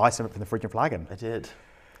came to buy something from the Fridge and Flagon.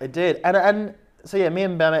 I did. And so yeah, me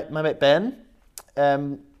and my mate Ben,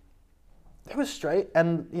 he was straight,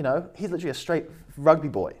 and you know, he's literally a straight rugby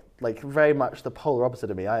boy. Like very much the polar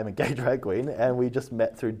opposite of me. I am a gay drag queen, and we just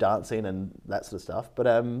met through dancing and that sort of stuff. But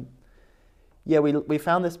yeah, we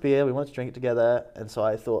found this beer, we wanted to drink it together, and so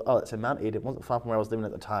I thought, oh, it's in Mount Eden, it wasn't far from where I was living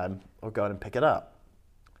at the time, I'll go in and pick it up.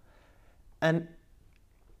 And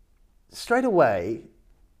straight away,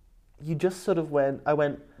 you just sort of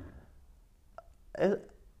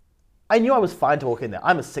I knew I was fine to walk in there.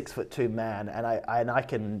 I'm a 6'2" man, and I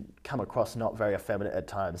can come across not very effeminate at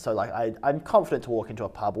times. So like I'm confident to walk into a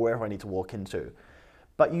pub wherever I need to walk into.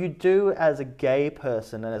 But you do, as a gay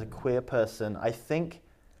person and as a queer person, I think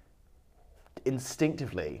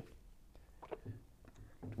instinctively,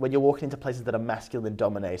 when you're walking into places that are masculine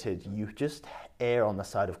dominated, you just err on the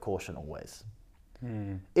side of caution always.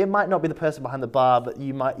 It might not be the person behind the bar, but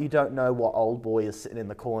you don't know what old boy is sitting in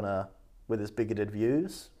the corner with his bigoted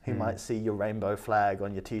views. He might see your rainbow flag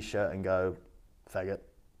on your t-shirt and go, faggot.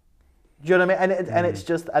 Do you know what I mean? And it's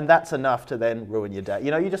just, and that's enough to then ruin your day.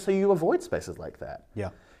 You know, so you avoid spaces like that.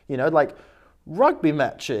 Yeah. You know, like rugby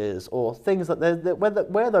matches or things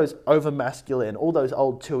where those over masculine, all those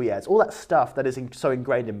old TUI ads, all that stuff that is so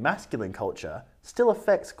ingrained in masculine culture still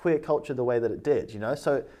affects queer culture the way that it did, you know?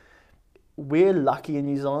 So we're lucky in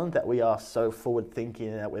New Zealand that we are so forward thinking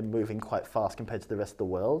and that we're moving quite fast compared to the rest of the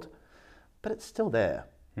world, but it's still there.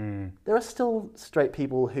 There are still straight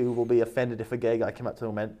people who will be offended if a gay guy came up to them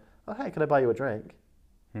and went, oh, hey, can I buy you a drink?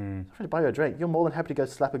 I'm trying to buy you a drink. You're more than happy to go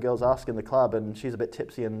slap a girl's ass in the club and she's a bit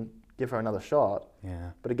tipsy and give her another shot.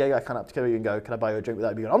 Yeah. But a gay guy come up to you and go, can I buy you a drink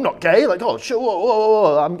without being, I'm not gay. Like, oh, shit,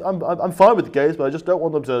 whoa. I'm fine with the gays, but I just don't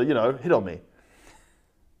want them to, you know, hit on me.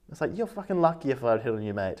 It's like, you're fucking lucky if I'd hit on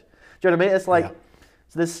you, mate. Do you know what I mean? It's like,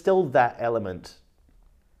 so there's still that element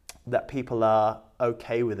that people are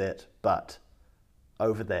okay with it, but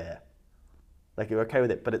over there. Like, you're okay with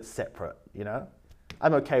it, but it's separate, you know?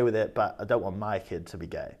 I'm okay with it, but I don't want my kid to be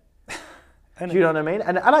gay. Do you know what I mean?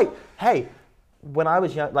 And hey, when I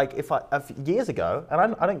was young, like years ago,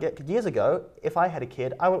 and I don't get years ago, if I had a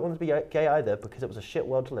kid, I wouldn't want to be gay either because it was a shit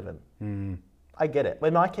world to live in. I get it.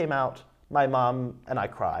 When I came out, my mum and I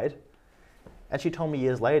cried, and she told me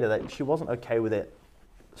years later that she wasn't okay with it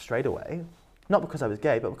straight away, not because I was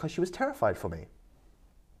gay, but because she was terrified for me.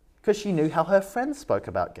 Because she knew how her friends spoke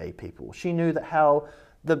about gay people. She knew that how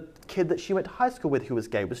the kid that she went to high school with who was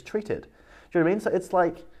gay was treated. Do you know what I mean? So it's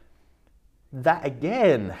like, that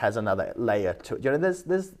again has another layer to it. You know,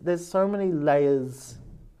 there's so many layers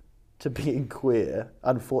to being queer,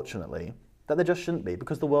 unfortunately, that there just shouldn't be,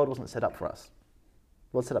 because the world wasn't set up for us.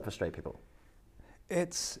 It was set up for straight people.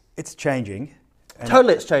 It's changing.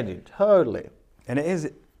 Totally, it's changing. Totally. And it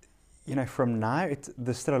is, you know, from now,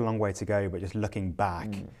 there's still a long way to go, but just looking back,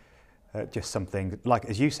 just something, like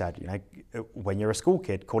as you said, you know, when you're a school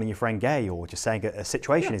kid, calling your friend gay or just saying a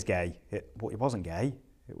situation is gay, it wasn't gay.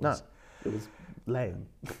 It was lame.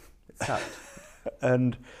 It sucked.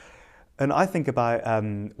 And I think about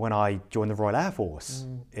when I joined the Royal Air Force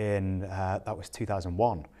in, that was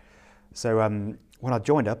 2001. So when I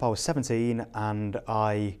joined up, I was 17 and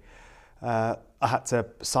I had to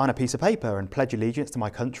sign a piece of paper and pledge allegiance to my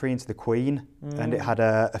country and to the Queen. And it had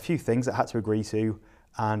a few things that I had to agree to.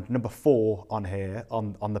 And number 4 on here,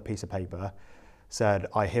 on the piece of paper, said,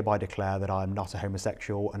 I hereby declare that I'm not a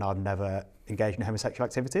homosexual and I've never engaged in homosexual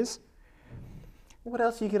activities. What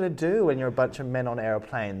else are you going to do when you're a bunch of men on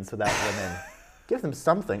airplanes without women? Give them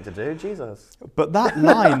something to do, Jesus. But that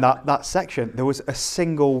line, that section, there was a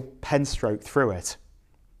single pen stroke through it.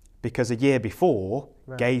 Because a year before,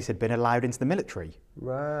 gays had been allowed into the military.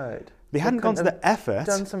 Right. They hadn't gone to the effort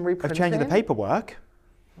done some of changing the paperwork.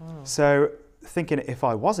 So thinking if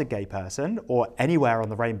I was a gay person or anywhere on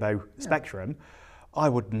the rainbow spectrum, I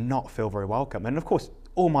would not feel very welcome. And of course,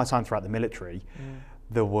 all my time throughout the military,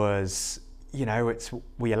 there was, you know,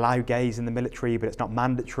 we allow gays in the military, but it's not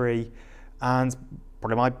mandatory. And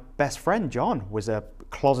probably my best friend, John, was a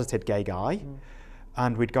closeted gay guy.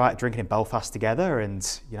 And we'd go out drinking in Belfast together,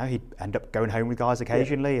 and you know, he'd end up going home with guys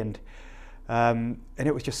occasionally, and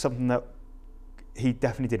it was just something that he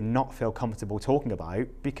definitely did not feel comfortable talking about,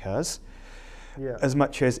 because as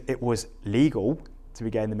much as it was legal to be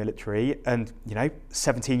gay in the military, and you know,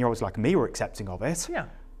 17-year-olds like me were accepting of it,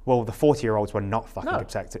 well, the 40-year-olds were not fucking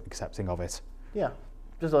accepting of it. Yeah,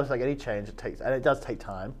 just like any change, it does take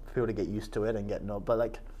time for people to get used to it and but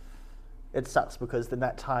like, it sucks because in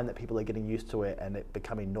that time that people are getting used to it and it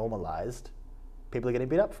becoming normalized, people are getting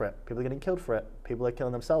beat up for it. People are getting killed for it. People are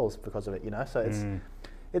killing themselves because of it. You know, so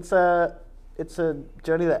it's a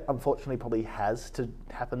journey that unfortunately probably has to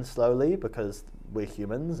happen slowly because we're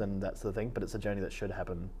humans and that's the thing. But it's a journey that should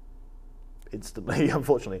happen instantly,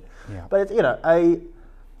 unfortunately. Yeah. But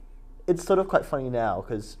it's sort of quite funny now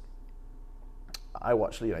because I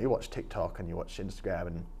watch, you watch TikTok and you watch Instagram,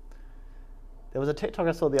 and there was a TikTok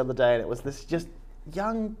I saw the other day, and it was these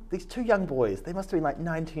two young boys. They must have been like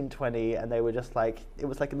 19, 20, and they were just like, it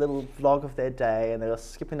was like a little vlog of their day, and they were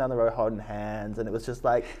skipping down the road holding hands, and it was just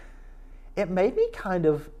like, it made me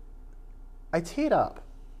I teared up.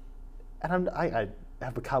 And I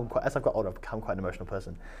have become as I've got older, I've become quite an emotional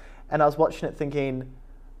person. And I was watching it thinking,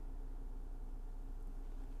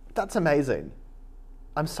 that's amazing.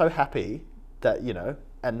 I'm so happy that,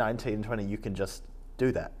 at 19, 20, you can just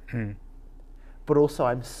do that. But also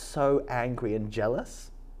I'm so angry and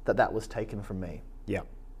jealous that was taken from me. Yeah.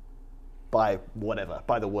 By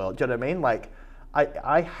the world. Do you know what I mean? Like,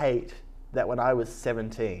 I hate that when I was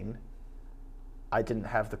 17, I didn't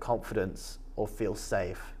have the confidence or feel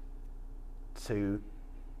safe to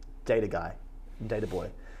date a guy, date a boy.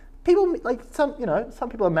 People, like some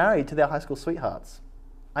people are married to their high school sweethearts.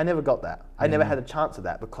 I never got that. I never had a chance of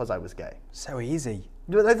that because I was gay. So easy.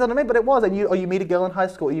 That's what I mean, but it was. And you meet a girl in high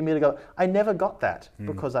school, or you meet a girl. I never got that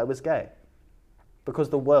because I was gay. Because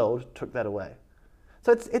the world took that away.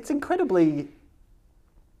 So it's incredibly.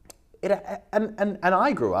 And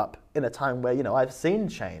I grew up in a time where I've seen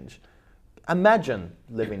change. Imagine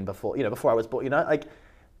living before I was born.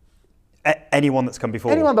 Anyone that's come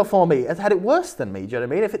before. Anyone before me has had it worse than me. Do you know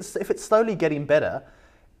what I mean? If it's slowly getting better,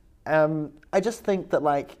 I just think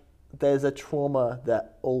that there's a trauma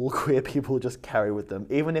that all queer people just carry with them,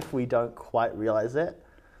 even if we don't quite realize it.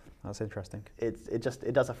 That's interesting.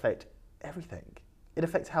 It does affect everything. It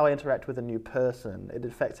affects how I interact with a new person. It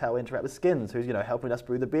affects how I interact with Skins, who's helping us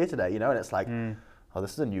brew the beer today. And it's like, oh,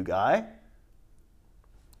 this is a new guy.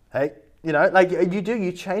 Hey,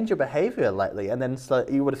 you change your behavior lately, and then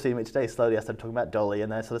you would have seen me today. Slowly, I started talking about Dolly,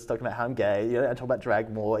 and then I started talking about how I'm gay. I talk about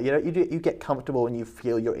drag more. You get comfortable and you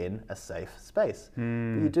feel you're in a safe space. But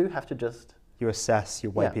you do have to just assess,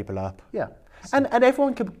 you weigh people up. Yeah, and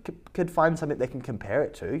everyone could find something they can compare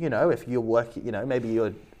it to. If you're working, maybe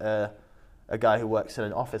you're a guy who works in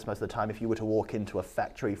an office most of the time. If you were to walk into a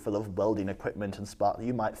factory full of welding equipment and spark,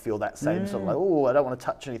 you might feel that same sort of oh, I don't want to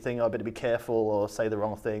touch anything, or I better be careful, or say the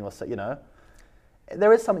wrong thing, or say,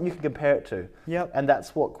 There is something you can compare it to. Yep. And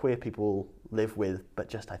that's what queer people live with, but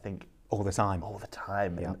just, I think... All the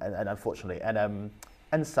time. Yep. And unfortunately.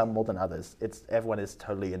 And some more than others. Everyone is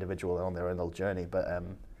totally individual and on their own little journey. But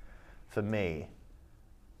for me,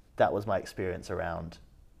 that was my experience around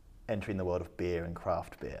entering the world of beer and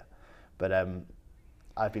craft beer. But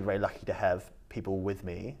I've been very lucky to have people with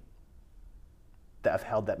me that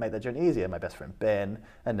have made that journey easier. My best friend Ben,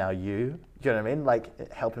 and now you. Do you know what I mean?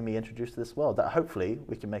 Helping me introduce to this world that hopefully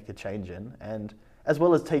we can make a change in. And as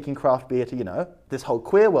well as taking craft beer to, this whole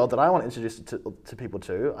queer world that I want to introduce to people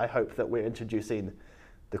to, I hope that we're introducing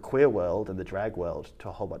the queer world and the drag world to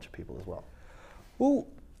a whole bunch of people as well. Well,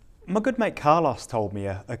 my good mate Carlos told me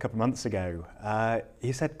a couple of months ago,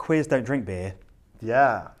 he said queers don't drink beer.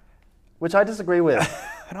 Yeah. Which I disagree with.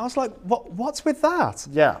 And I was like, what's with that?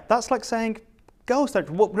 Yeah. That's like saying girls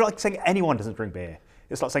don't, like saying anyone doesn't drink beer.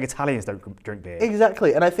 It's like saying Italians don't drink beer.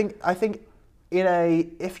 Exactly. And I think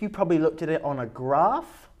if you probably looked at it on a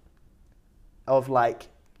graph of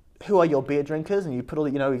who are your beer drinkers, and you put all,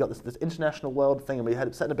 we got this international world thing, and we had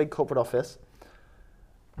it set in a big corporate office.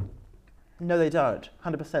 No, they don't.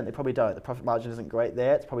 100%, they probably don't. The profit margin isn't great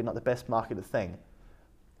there. It's probably not the best marketed thing.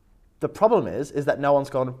 The problem is that no one's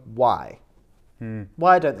gone, why?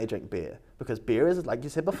 Why don't they drink beer? Because beer is, like you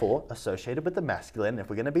said before, associated with the masculine. If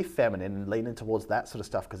we're going to be feminine and leaning towards that sort of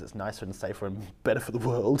stuff because it's nicer and safer and better for the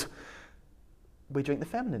world, we drink the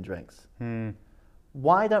feminine drinks.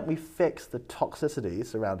 Why don't we fix the toxicity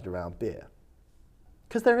surrounded around beer?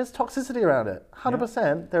 Because there is toxicity around it.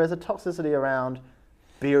 100%. There is a toxicity around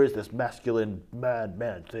beer is this masculine,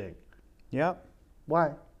 man thing. Yeah.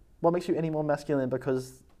 Why? What makes you any more masculine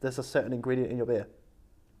because there's a certain ingredient in your beer?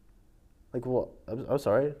 Like what? I'm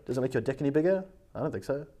sorry. Does it make your dick any bigger? I don't think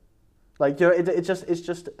so. Like it's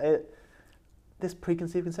just this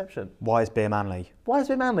preconceived conception. Why is beer manly? Why is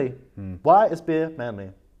beer manly? Why is beer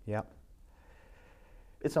manly? Yeah.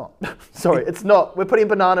 It's not. Sorry, it's not. We're putting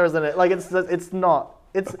bananas in it. Like it's not.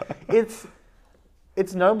 It's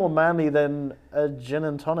no more manly than a gin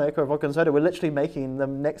and tonic or a vodka and soda. We're literally making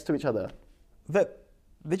them next to each other. They're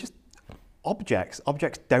just objects.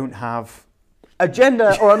 Objects don't have a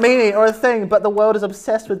gender or a meaning or a thing, but the world is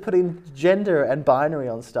obsessed with putting gender and binary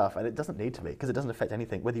on stuff, and it doesn't need to be because it doesn't affect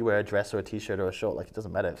anything. Whether you wear a dress or a t-shirt or a short, like it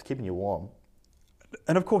doesn't matter. It's keeping you warm.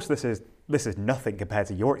 And of course, this is nothing compared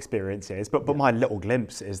to your experiences. But my little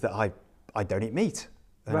glimpse is that I don't eat meat,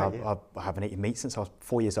 and I haven't eaten meat since I was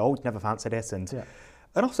 4 years old. Never fancied it, and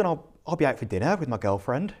often I'll be out for dinner with my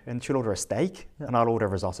girlfriend, and she'll order a steak, and I'll order a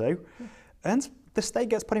risotto, and the steak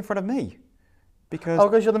gets put in front of me.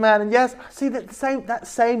 Because you're the man, and yes, see that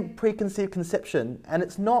same preconceived conception, and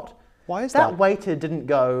it's not. Why is that waiter didn't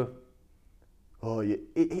go? Oh,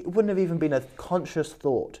 it wouldn't have even been a conscious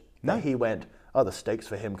thought that he went. Oh, the steak's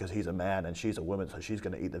for him because he's a man and she's a woman, so she's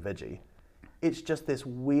going to eat the veggie. It's just this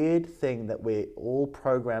weird thing that we're all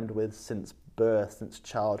programmed with since birth, since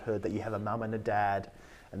childhood, that you have a mum and a dad,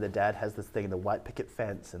 and the dad has this thing, the white picket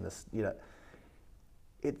fence, and this,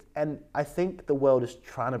 and I think the world is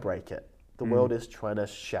trying to break it. The world is trying to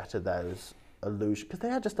shatter those illusions, because they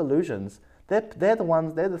are just illusions. They're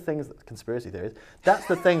the things, conspiracy theories, that's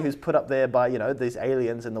the thing who's put up there by, these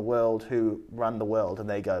aliens in the world who run the world, and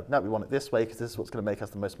they go, no, we want it this way because this is what's going to make us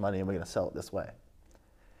the most money and we're going to sell it this way.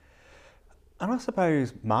 And I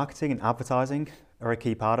suppose marketing and advertising are a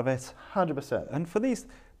key part of it. 100%. And for these,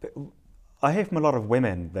 I hear from a lot of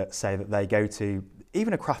women that say that they go to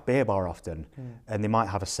even a craft beer bar often, and they might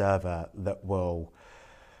have a server that will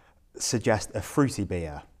suggest a fruity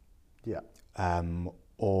beer. Yeah.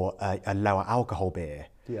 Or a lower alcohol beer.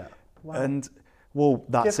 Yeah. Wow. And, well,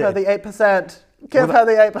 that's Give her the 8%. Give her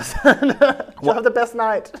the 8%. She'll have the best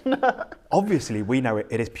night. Obviously, we know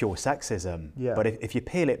it is pure sexism. Yeah. But if you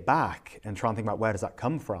peel it back and try and think about where does that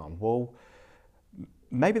come from, well,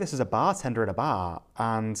 maybe this is a bartender in a bar,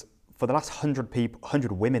 and for the last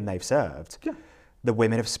 100 women they've served, the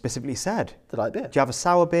women have specifically said, they like beer. Do you have a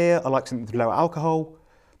sour beer? I like something with lower alcohol.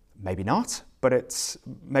 Maybe not, but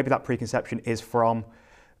maybe that preconception is from,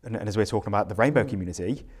 and as we're talking about the rainbow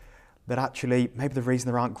community, that actually maybe the reason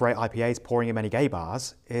there aren't great IPAs pouring in many gay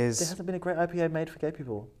bars is... There hasn't been a great IPA made for gay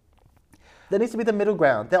people. There needs to be the middle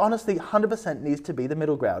ground. There honestly 100% needs to be the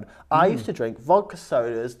middle ground. I used to drink vodka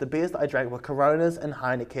sodas. The beers that I drank were Coronas and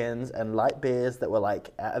Heinekens and light beers that were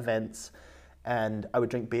like at events. And I would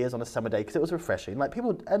drink beers on a summer day because it was refreshing. Like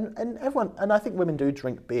people, and everyone, and I think women do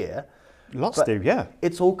drink beer. Lots do, yeah.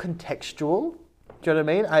 It's all contextual. Do you know what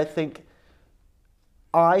I mean? I think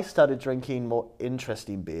I started drinking more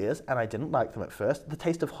interesting beers, and I didn't like them at first. The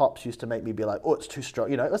taste of hops used to make me be like, oh, it's too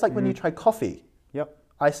strong. It was like when you try coffee. Yep.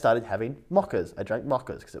 I started having mochas. I drank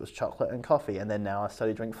mochas because it was chocolate and coffee, and then now I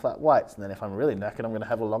started drinking flat whites, and then if I'm really knackered, I'm going to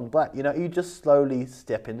have a long black. You just slowly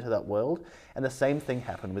step into that world, and the same thing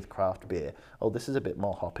happened with craft beer. Oh, this is a bit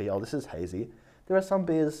more hoppy. Oh, this is hazy. There are some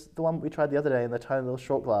beers, the one we tried the other day in the tiny little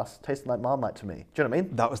short glass, tasted like Marmite to me. Do you know what I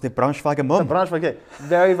mean? That was the Braunschweiger Mum. The Braunschweiger,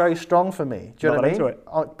 very, very strong for me. Do you know what I mean? Into it.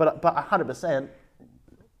 But 100%,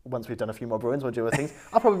 once we've done a few more brewings, we'll do other things,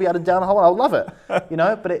 I'll probably be able to down a whole, I'll love it.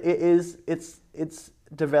 But it's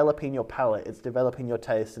developing your palate, it's developing your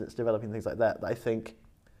taste, and it's developing things like that I think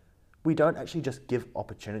we don't actually just give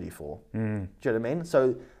opportunity for. Do you know what I mean?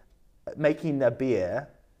 So making a beer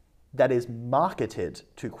that is marketed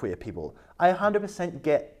to queer people. I 100%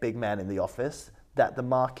 get Big Man in the Office, that the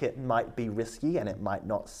market might be risky and it might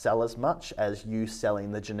not sell as much as you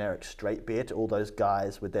selling the generic straight beer to all those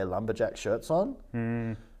guys with their lumberjack shirts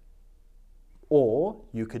on. Or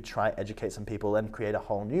you could try educate some people and create a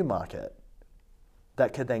whole new market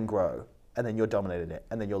that could then grow, and then you're dominating it,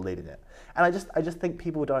 and then you're leading it. And I just think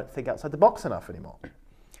people don't think outside the box enough anymore.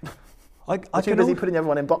 They're too busy putting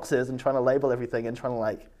everyone in boxes and trying to label everything and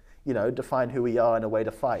trying to define who we are in a way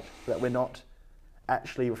to fight, that we're not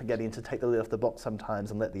actually forgetting to take the lid off the box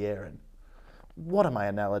sometimes and let the air in. What are my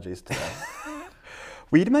analogies today?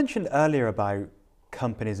 Well, you'd mentioned earlier about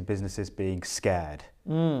companies and businesses being scared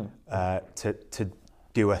to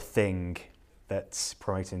do a thing that's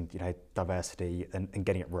promoting, diversity and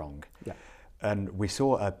getting it wrong. Yeah. And we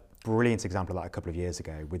saw a brilliant example of that a couple of years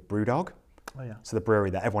ago with Brewdog. Oh yeah. So the brewery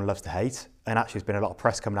that everyone loves to hate, and actually there's been a lot of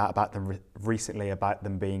press coming out about them recently about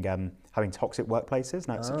them being having toxic workplaces.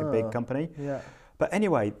 Now it's such a big company. Yeah. But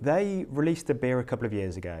anyway, they released a beer a couple of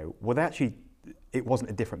years ago. Well, it wasn't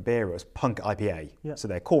a different beer, it was Punk IPA. Yeah. So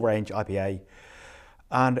their core range IPA.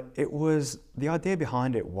 And the idea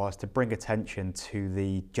behind it was to bring attention to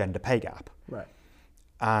the gender pay gap. Right.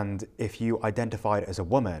 And if you identified as a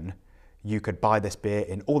woman, you could buy this beer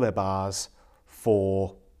in all their bars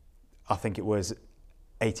for, I think it was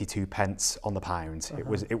 82 pence on the pound. It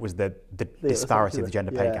was the disparity of the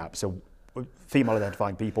gender pay gap. So female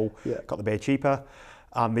identifying people got the beer cheaper.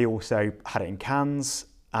 They also had it in cans,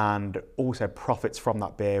 and also profits from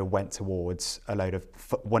that beer went towards a load of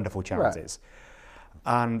wonderful charities.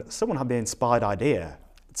 Right. And someone had the inspired idea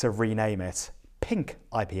to rename it Pink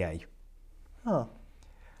IPA. Oh.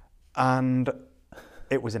 And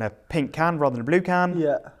it was in a pink can rather than a blue can.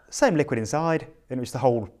 Yeah. Same liquid inside, and it was the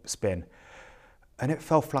whole spin. And it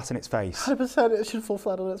fell flat on its face. 100% it should fall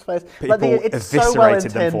flat on its face. People it's so well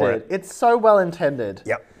eviscerated them for intended. it. It's so well intended.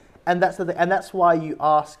 Yep. And that's the thing. And that's why you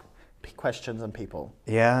ask questions on people.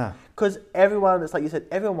 Yeah. Because everyone, it's like you said,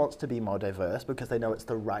 everyone wants to be more diverse because they know it's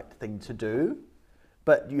the right thing to do.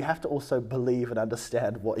 But you have to also believe and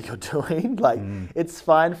understand what you're doing. Like, it's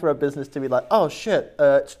fine for a business to be like, oh shit,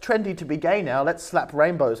 it's trendy to be gay now, let's slap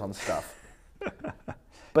rainbows on stuff.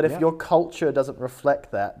 But if your culture doesn't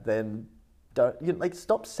reflect that, then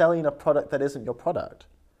stop selling a product that isn't your product.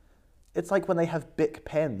 It's like when they have Bic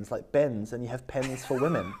pens, like Ben's, and you have pens for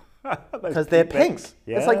women. Because they're pink.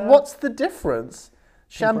 Yeah. It's like, what's the difference?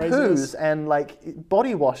 Pink Shampoos razors. and like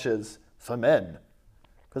body washes for men.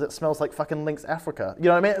 Because it smells like fucking Lynx Africa. You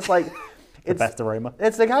know what I mean? It's like... The best aroma.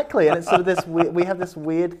 It's exactly. And it's sort of this... We have this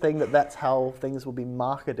weird thing that's how things will be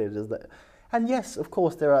marketed. Is that, and yes, of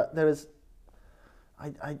course, there is...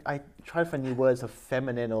 I try to find new words of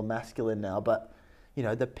feminine or masculine now, but,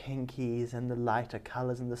 the pinkies and the lighter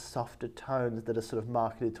colours and the softer tones that are sort of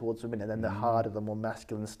marketed towards women, and then the harder, the more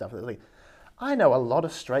masculine stuff. It's like, I know a lot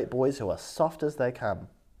of straight boys who are soft as they come.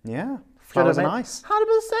 Yeah. Flowers are nice.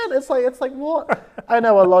 100%. It's like what? I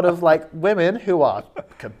know a lot of like women who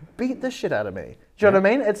could beat the shit out of me. Do you know what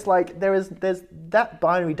I mean? It's like there's that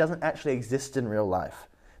binary doesn't actually exist in real life.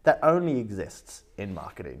 That only exists in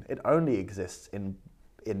marketing. It only exists in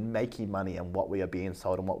making money and what we are being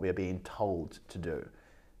sold and what we are being told to do.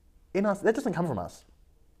 In us, that doesn't come from us.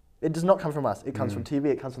 It does not come from us. It comes from TV.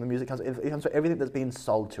 It comes from the music. It comes from everything that's being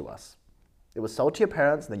sold to us. It was sold to your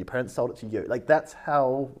parents, and then your parents sold it to you. Like that's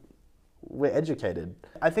how we're educated.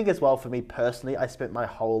 I think as well, for me personally, I spent my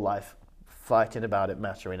whole life fighting about it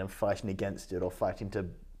mattering and fighting against it or fighting to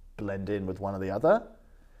blend in with one or the other.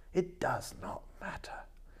 It does not matter.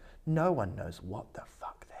 No one knows what the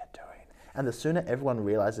fuck they're doing. And the sooner everyone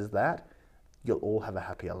realizes that, you'll all have a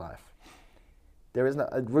happier life. There is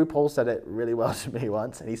RuPaul said it really well to me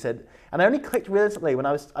once, and he said, and I only clicked recently when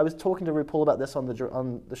I was talking to RuPaul about this on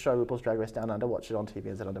the show RuPaul's Drag Race Down Under, watch it on TV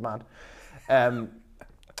and Z on demand.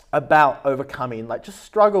 About overcoming like just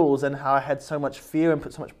struggles and how I had so much fear and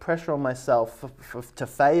put so much pressure on myself to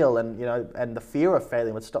fail, and and the fear of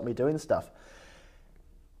failing would stop me doing stuff.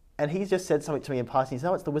 And he just said something to me in passing. He said,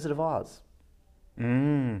 "Oh, it's the Wizard of Oz."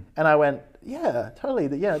 And I went, "Yeah, totally.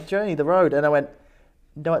 Journey, the road." And I went,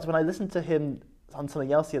 "No, it's when I listened to him on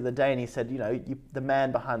something else the other day, and he said, the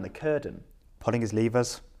man behind the curtain, pulling his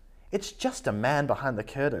levers. It's just a man behind the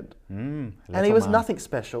curtain, and he little was man. nothing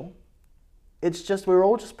special." It's just, we're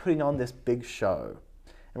all just putting on this big show.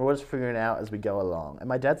 And we're all just figuring it out as we go along. And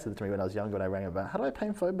my dad said to me when I was younger, when I rang him about, how do I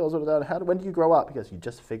pay phone bills? When do you grow up? He goes, you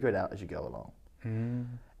just figure it out as you go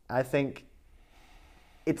along. I think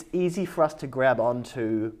it's easy for us to grab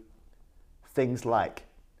onto things like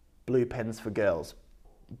blue pens for girls,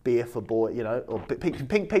 beer for boys, or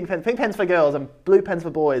pink pens for girls and blue pens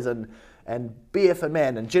for boys and beer for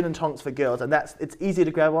men and gin and tonics for girls. And it's easy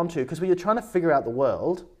to grab onto because when you're trying to figure out the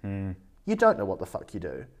world, you don't know what the fuck you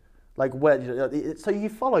do. Like so you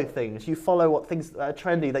follow things. You follow what things are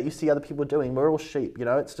trendy that you see other people doing. We're all sheep,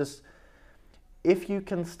 It's just, if you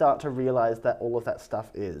can start to realize that all of that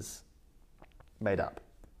stuff is made up,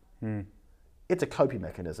 it's a coping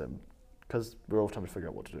mechanism because we're all trying to figure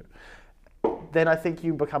out what to do. Then I think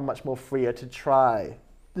you become much more freer to try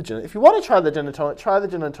the gin. If you want to try the gin and tonic, try the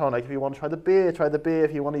gin and tonic. If you want to try the beer, try the beer.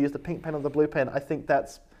 If you want to use the pink pen or the blue pen, I think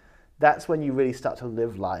that's when you really start to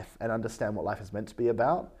live life and understand what life is meant to be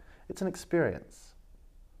about. It's an experience.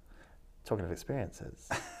 Talking of experiences,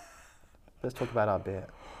 let's talk about our beer.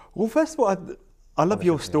 Well, first of all, I love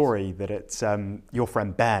your Delicious. story that it's your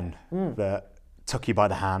friend Ben that took you by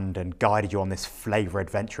the hand and guided you on this flavour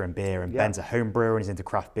adventure in beer. And Yeah. Ben's a home brewer and he's into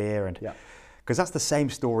craft beer. And Yeah. because that's the same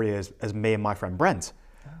story as me and my friend Brent,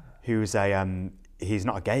 who's he's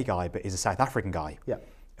not a gay guy, but he's a South African guy. Yeah.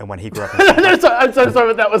 And when he grew up, I'm so sorry,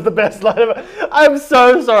 but that was the best line ever. I'm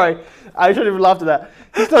so sorry. I shouldn't have laughed at that.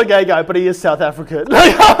 He's not a gay guy, but he is South African.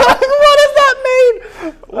 Like, what does that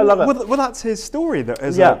mean? I love it. well, that's his story. That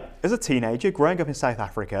as Yeah. a teenager growing up in South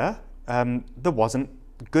Africa, there wasn't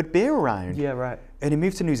good beer around. Yeah, right. And he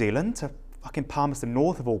moved to New Zealand, to fucking Palmerston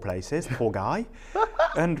North of all places, the poor guy.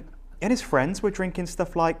 and his friends were drinking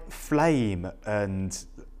stuff like Flame and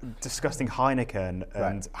disgusting Heineken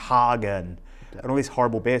and Hagen and all these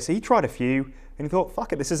horrible beers. So he tried a few and he thought,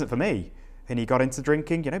 fuck it, this isn't for me. And he got into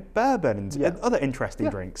drinking, bourbon and other interesting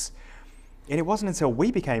drinks. And it wasn't until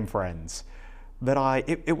we became friends that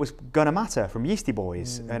it was Gonna Matter from Yeasty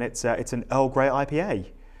Boys. And it's an Earl Grey IPA.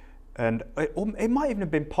 And it might even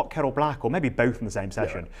have been Pot Kettle Black, or maybe both in the same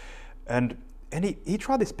session. Yeah. And he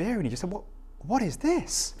tried this beer and he just said, what is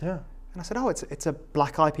this? Yeah. And I said, oh, it's a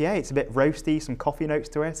black IPA. It's a bit roasty, some coffee notes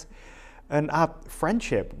to it. And our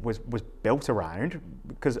friendship was built around,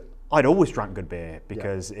 because I'd always drank good beer,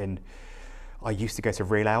 because I used to go to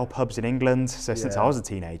real ale pubs in England. So since I was a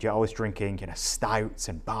teenager, I was drinking stouts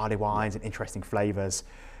and barley wines and interesting flavours.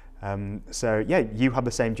 So yeah, you had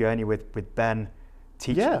the same journey with Ben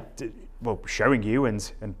showing you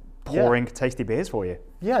and pouring tasty beers for you.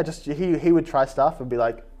 Yeah, just he would try stuff and be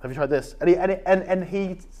like, "Have you tried this?" And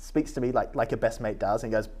he speaks to me like a best mate does,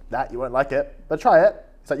 and he goes, "That you won't like it, but try it."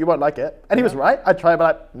 He's like, "You won't like it," and he was right. I'd try it,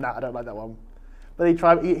 but nah, I don't like that one. But he'd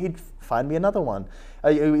find me another one.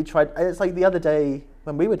 We tried. It's like the other day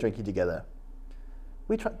when we were drinking together.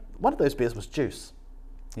 We tried one of those beers was juice.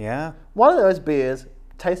 Yeah. One of those beers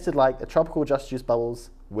tasted like a tropical Just Juice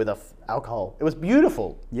bubbles with alcohol. It was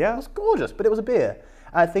beautiful. Yeah. It was gorgeous, but it was a beer.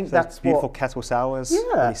 And I think So that's beautiful what, kettle sours. yeah,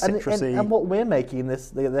 Really citrusy. and what we're making the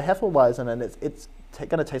Hefeweizen, and it's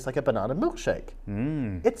going to taste like a banana milkshake.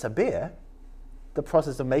 It's a beer. The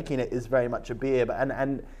process of making it is very much a beer, but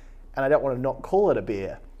and I don't want to not call it a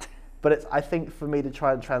beer, but I think for me to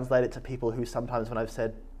try and translate it to people who sometimes when I've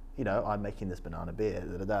said, I'm making this banana beer,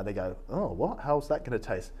 they go, oh, what? How's that going to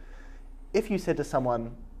taste? If you said to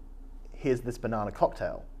someone, here's this banana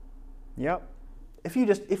cocktail. Yep.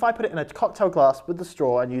 If I put it in a cocktail glass with the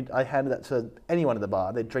straw and I handed that to anyone at the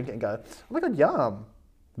bar, they'd drink it and go, oh my God, yum.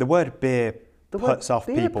 The word beer puts off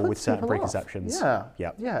beer people puts with certain people off. preconceptions. Yeah.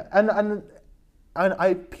 Yep. Yeah. And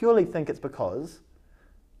I purely think it's because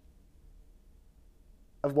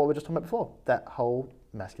of what we were just talking about before, that whole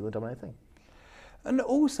masculine dominated thing. And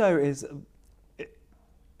also is,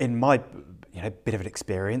 in my bit of an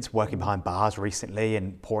experience working behind bars recently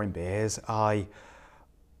and pouring beers, I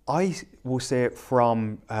will see it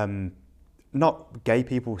from not gay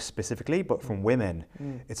people specifically, but from women.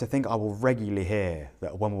 It's a thing I will regularly hear,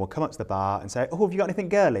 that a woman will come up to the bar and say, oh, have you got anything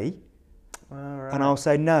girly? Right. And I'll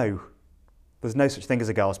say, no, there's no such thing as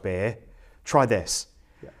a girl's beer. Try this.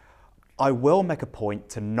 Yeah. I will make a point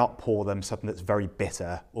to not pour them something that's very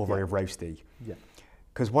bitter or very roasty. Yeah.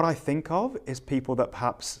 Because what I think of is people that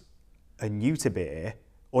perhaps are new to beer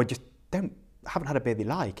or just haven't had a beer they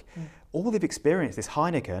like. All they've experienced is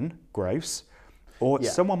Heineken, gross, or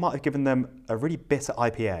someone might have given them a really bitter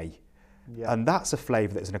IPA. Yeah. And that's a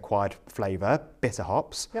flavour that's an acquired flavour, bitter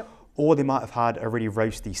hops. Yep. Or they might have had a really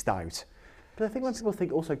roasty stout. But I think when people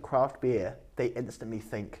think also craft beer, they instantly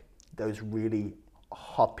think those really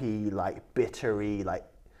hoppy, bittery,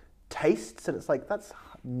 tastes. And it's like, that's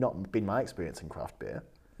not been my experience in craft beer.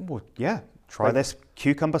 Well, yeah. Try this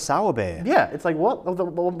cucumber sour beer. Yeah, it's like what?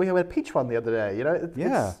 We had a peach one the other day,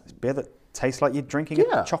 It's beer that tastes like you're drinking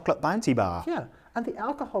a chocolate Bounty bar. Yeah, and the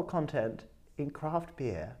alcohol content in craft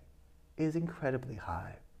beer is incredibly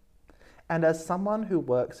high. And as someone who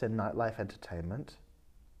works in nightlife entertainment,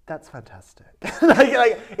 that's fantastic.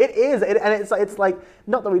 It is, and it's like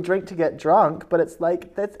not that we drink to get drunk, but it's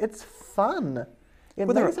like it's fun. It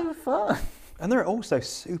makes it fun. And there are also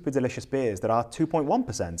super delicious beers that are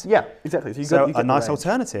 2.1%. Yeah, exactly. So you get a nice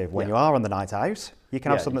alternative when you are on the night out. You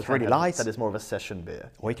can have something that's really light. That is more of a session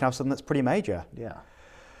beer. Or you can have something that's pretty major. Yeah,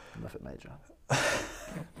 enough it major.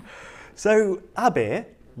 So our beer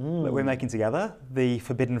that we're making together, the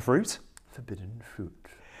Forbidden Fruit. Forbidden Fruit.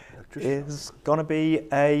 Is going to be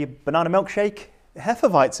a banana milkshake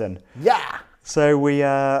Hefeweizen. Yeah! So we,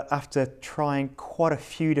 after trying quite a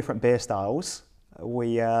few different beer styles,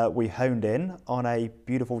 we honed in on a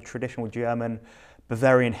beautiful traditional German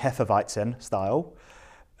Bavarian Hefeweizen style.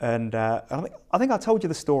 And I think I told you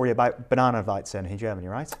the story about banana Weizen in Germany,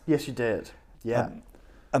 right? Yes, you did. Yeah.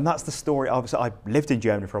 And that's the story. Obviously, I lived in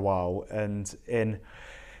Germany for a while, and in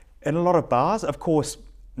a lot of bars, of course,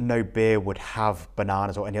 no beer would have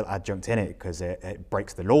bananas or any other adjunct in it because it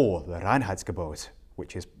breaks the law, the Reinheitsgebot,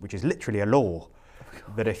 which is literally a law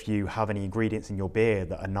that if you have any ingredients in your beer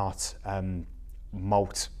that are not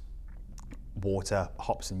malt, water,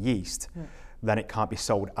 hops, and yeast, then it can't be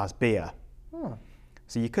sold as beer. Oh.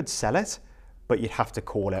 So you could sell it, but you'd have to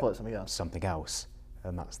call it something else.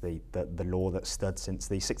 And that's the law that stood since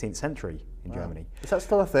the 16th century in Germany. Is that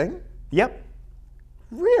still a thing? Yep.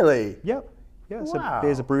 Really? Yep. Yeah, so Wow.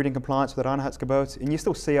 beers are brewed in compliance with the Reinheitsgebot, and you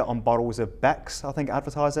still see it on bottles of Beck's, I think,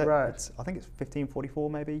 advertise it. Right. I think it's 1544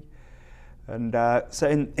 maybe. And so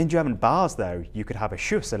in German bars, though, you could have a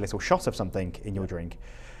Schuss, a little shot of something in your drink.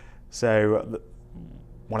 So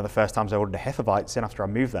one of the first times I ordered a Hefeweizen after I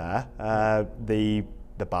moved there, the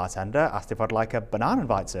bartender asked if I'd like a banana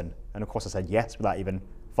Weizen. And of course I said yes without even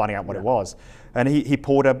finding out what it was. And he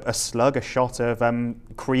poured a shot of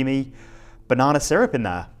creamy banana syrup in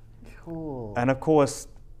there. Cool. And of course,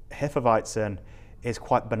 Hefeweizen is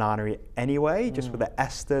quite banana-y anyway, just with the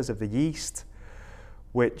esters of the yeast,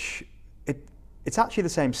 which it's actually the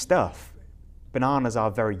same stuff. Bananas are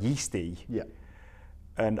very yeasty. Yeah.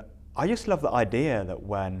 And I just love the idea that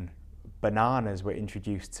when bananas were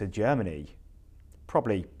introduced to Germany,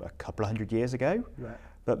 probably a couple of hundred years ago,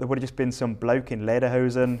 that there would have just been some bloke in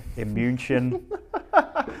Lederhosen in München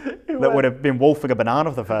that would have been wolfing a banana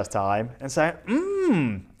for the first time and saying,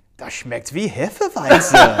 das schmeckt wie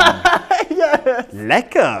Hefeweizen. Yes.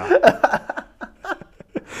 Lecker.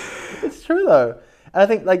 It's true though, and I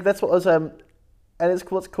think like that's what was and it's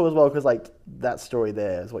what's cool as well because like that story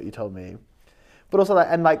there is what you told me, but also like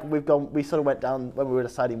and like we sort of went down when we were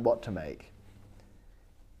deciding what to make.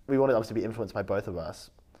 We wanted obviously to be influenced by both of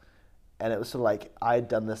us, and it was sort of like I'd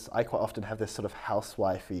done this. I quite often have this sort of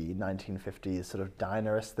housewifey 1950s sort of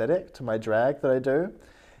diner aesthetic to my drag that I do,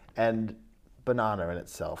 and banana in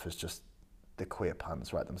itself is just the queer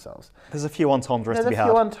puns write themselves. There's a few entendres to be had.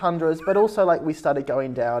 There's a few entendres, but also like we started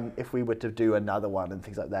going down if we were to do another one and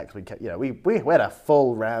things like that because we had a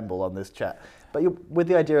full ramble on this chat, but with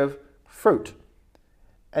the idea of fruit,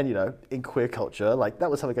 and in queer culture like that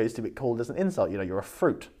was something I used to be called as an insult. You're a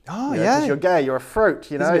fruit. Oh yeah. Yeah. You're gay. You're a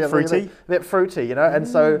fruit. It's a bit fruity. A bit fruity. And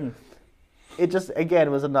so it just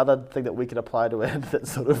again was another thing that we could apply to it that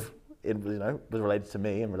sort of was related to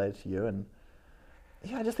me and related to you and.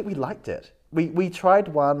 Yeah, I just think we liked it. We tried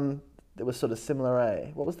one that was sort of similar,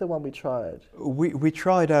 What was the one we tried? We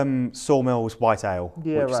tried Sawmill's White Ale,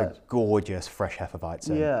 which is a gorgeous fresh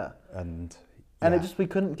Hefeweizen. Yeah. And it just, we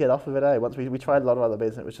couldn't get off of it, Once we tried a lot of other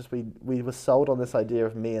beers and it was just, we were sold on this idea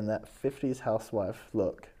of me and that 50s housewife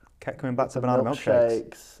look. Kept coming back to banana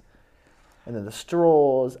milkshakes. And then the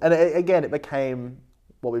straws. And again, it became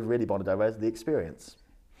what we really bonded over is the experience.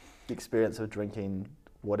 The experience of drinking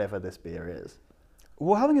whatever this beer is.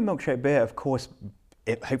 Well, having a milkshake beer, of course,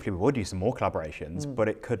 hopefully we would do some more collaborations, but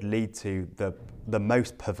it could lead to the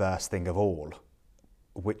most perverse thing of all,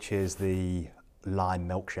 which is the lime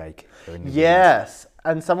milkshake. Yes,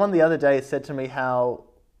 and someone the other day said to me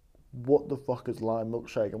what the fuck is lime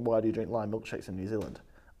milkshake and why do you drink lime milkshakes in New Zealand?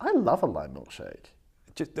 I love a lime milkshake.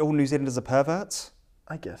 Just all New Zealanders are perverts?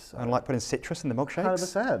 I guess so. And like putting citrus in the milkshakes?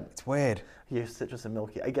 100%. It's weird. Yeah, citrus and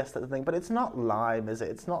milky. I guess that's the thing. But it's not lime, is it?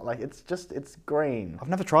 It's not like, it's green. I've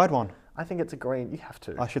never tried one. I think it's a green. You have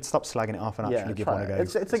to. I should stop slagging it off and actually give one a go.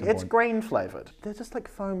 It's grain flavoured. They're just like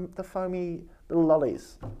the foamy little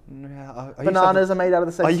lollies. Yeah, Bananas are made out of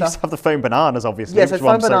the same stuff. I used to have the foam bananas, obviously. Yes, which so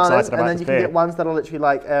foam I'm so bananas, excited and about then you can get ones that are literally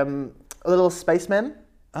like little spacemen.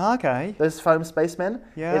 Okay. Those foam spacemen.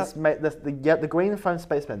 Yeah. It's made the green foam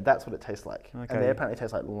spacemen. That's what it tastes like, Okay. and they apparently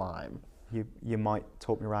taste like lime. You might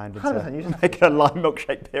talk me around 100%, into making a lime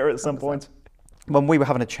milkshake beer at some 100%. point. When we were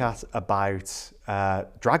having a chat about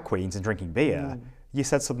drag queens and drinking beer, you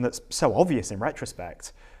said something that's so obvious in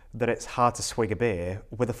retrospect that it's hard to swig a beer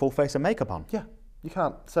with a full face of makeup on. Yeah, you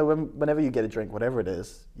can't. So whenever you get a drink, whatever it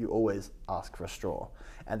is, you always ask for a straw.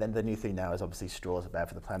 And then the new thing now is obviously straws are bad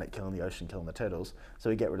for the planet, killing the ocean, killing the turtles. So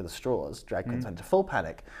we get rid of the straws. Drag queens went into full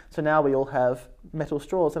panic. So now we all have metal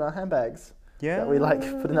straws in our handbags. Yeah. That we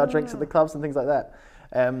put in our drinks at the clubs and things like that.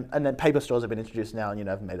 And then paper straws have been introduced now, and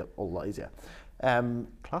have made it all a lot easier.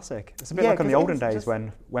 Classic. It's a bit like in the olden days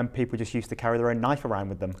when people just used to carry their own knife around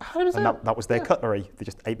with them. 100%. And that was their cutlery. They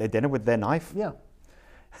just ate their dinner with their knife. Yeah.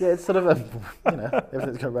 Yeah, it's sort of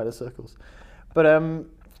everything's going around in circles. But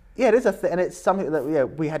it is and it's something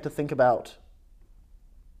that we had to think about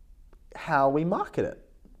how we market it,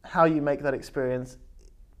 how you make that experience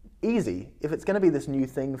easy. If it's going to be this new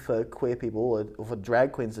thing for queer people or for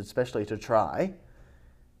drag queens especially to try,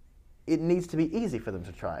 it needs to be easy for them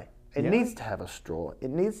to try. It needs to have a straw.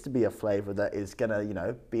 It needs to be a flavour that is going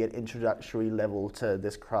to, be an introductory level to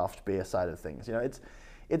this craft beer side of things.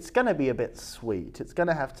 It's going to be a bit sweet. It's going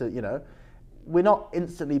to have to, we're not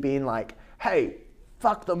instantly being like, hey,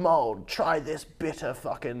 fuck the mold, try this bitter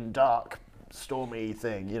fucking dark stormy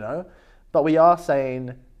thing, But we are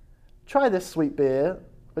saying, try this sweet beer,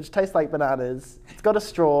 which tastes like bananas. It's got a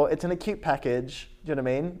straw. It's in a cute package. Do you know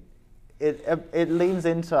what I mean? It leans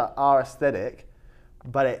into our aesthetic,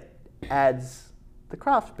 but it adds the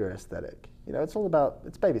craft beer aesthetic. It's all about,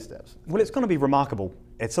 it's baby steps. Well, it's going to be remarkable.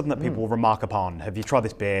 It's something that people will remark upon. Have you tried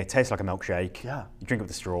this beer? It tastes like a milkshake. Yeah. You drink it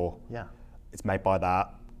with a straw. Yeah. It's made by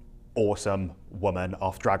that awesome woman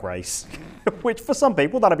off Drag Race, which for some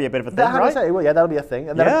people that'll be a bit of a thing, right? That'll be a thing.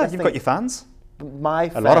 And Yeah, you've got your fans. My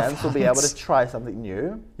lot of fans will be able fans. to try something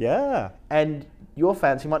new. Yeah. And your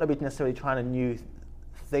fans, who might not be necessarily trying a new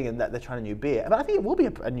thing and that they're trying a new beer, but I think it will be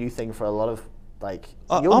a new thing for a lot of,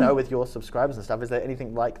 you'll know with your subscribers and stuff. Is there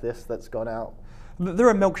anything like this that's gone out? There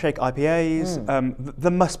are milkshake IPAs.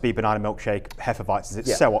 There must be banana milkshake Hefeweizen.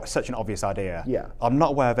 It's such an obvious idea. Yeah. I'm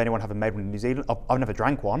not aware of anyone having made one in New Zealand. I've never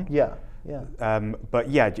drank one. Yeah. But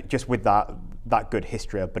yeah, just with that good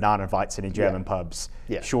history of banana Weizen in German pubs,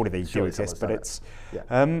 surely they do exist. But it's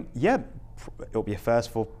it'll be a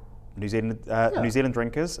first for New Zealand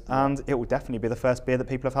drinkers, and it will definitely be the first beer that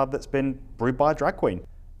people have had that's been brewed by a drag queen.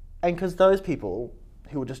 And because those people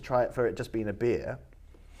who will just try it for it just being a beer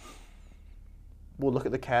will look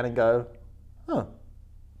at the can and go, oh,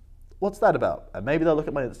 what's that about? And maybe they'll look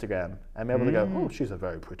at my Instagram and maybe they'll go, oh, she's a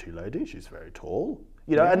very pretty lady, she's very tall.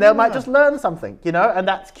 And they might just learn something, and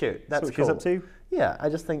that's cute. That's what cool. she's up to. Yeah, I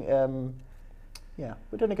just think, we're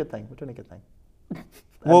doing a good thing.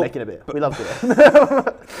 Well, making a beer. We love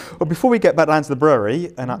beer. Well, before we get back down to the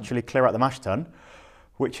brewery and actually clear out the mash tun,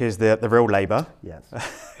 which is the real labour. Yes.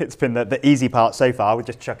 It's been the easy part so far. We're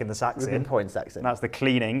just chucking the sacks We've in. been pouring sacks in. And that's the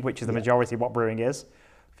cleaning, which is the majority of what brewing is,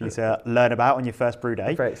 for you to learn about on your first brew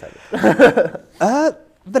day. Very excited.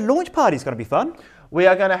 The launch party's going to be fun. We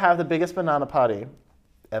are going to have the biggest banana party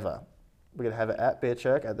ever. We're going to have it at Beer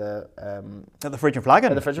Church at the Fridge and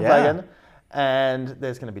Flagon. At the Fridge and Flagon. And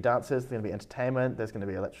there's going to be dances, there's going to be entertainment, there's going to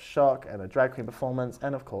be electroshock and a drag queen performance,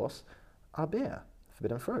 and of course, our beer,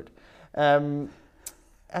 Forbidden Fruit. And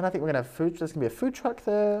I think we're going to have food. There's going to be a food truck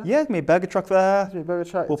there. Yeah, there's going to be a burger truck there. There's going to be a burger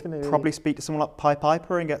truck. We'll it's going to probably speak to someone like Pie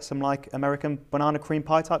Piper and get some American banana cream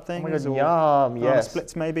pie type things. Oh my God, or yum, banana yes.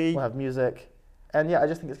 splits maybe. We'll have music. And I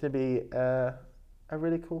just think it's going to be a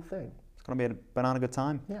really cool thing. It's going to be a banana good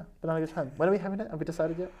time. Yeah, banana good time. When are we having it? Have we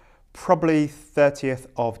decided yet? Probably 30th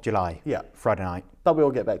of July. Yeah. Friday night. But we'll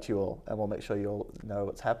get back to you all and we'll make sure you all know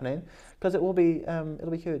what's happening. Because it will be, it'll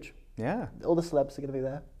be huge. Yeah. All the celebs are going to be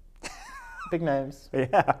there. Big names.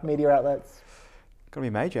 Yeah. Media outlets. Going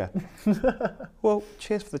to be major. Well,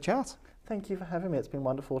 cheers for the chat. Thank you for having me. It's been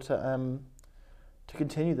wonderful to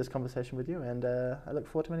continue this conversation with you, and I look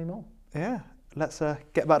forward to many more. Yeah. Let's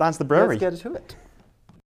get back down to the brewery. Let's get to it.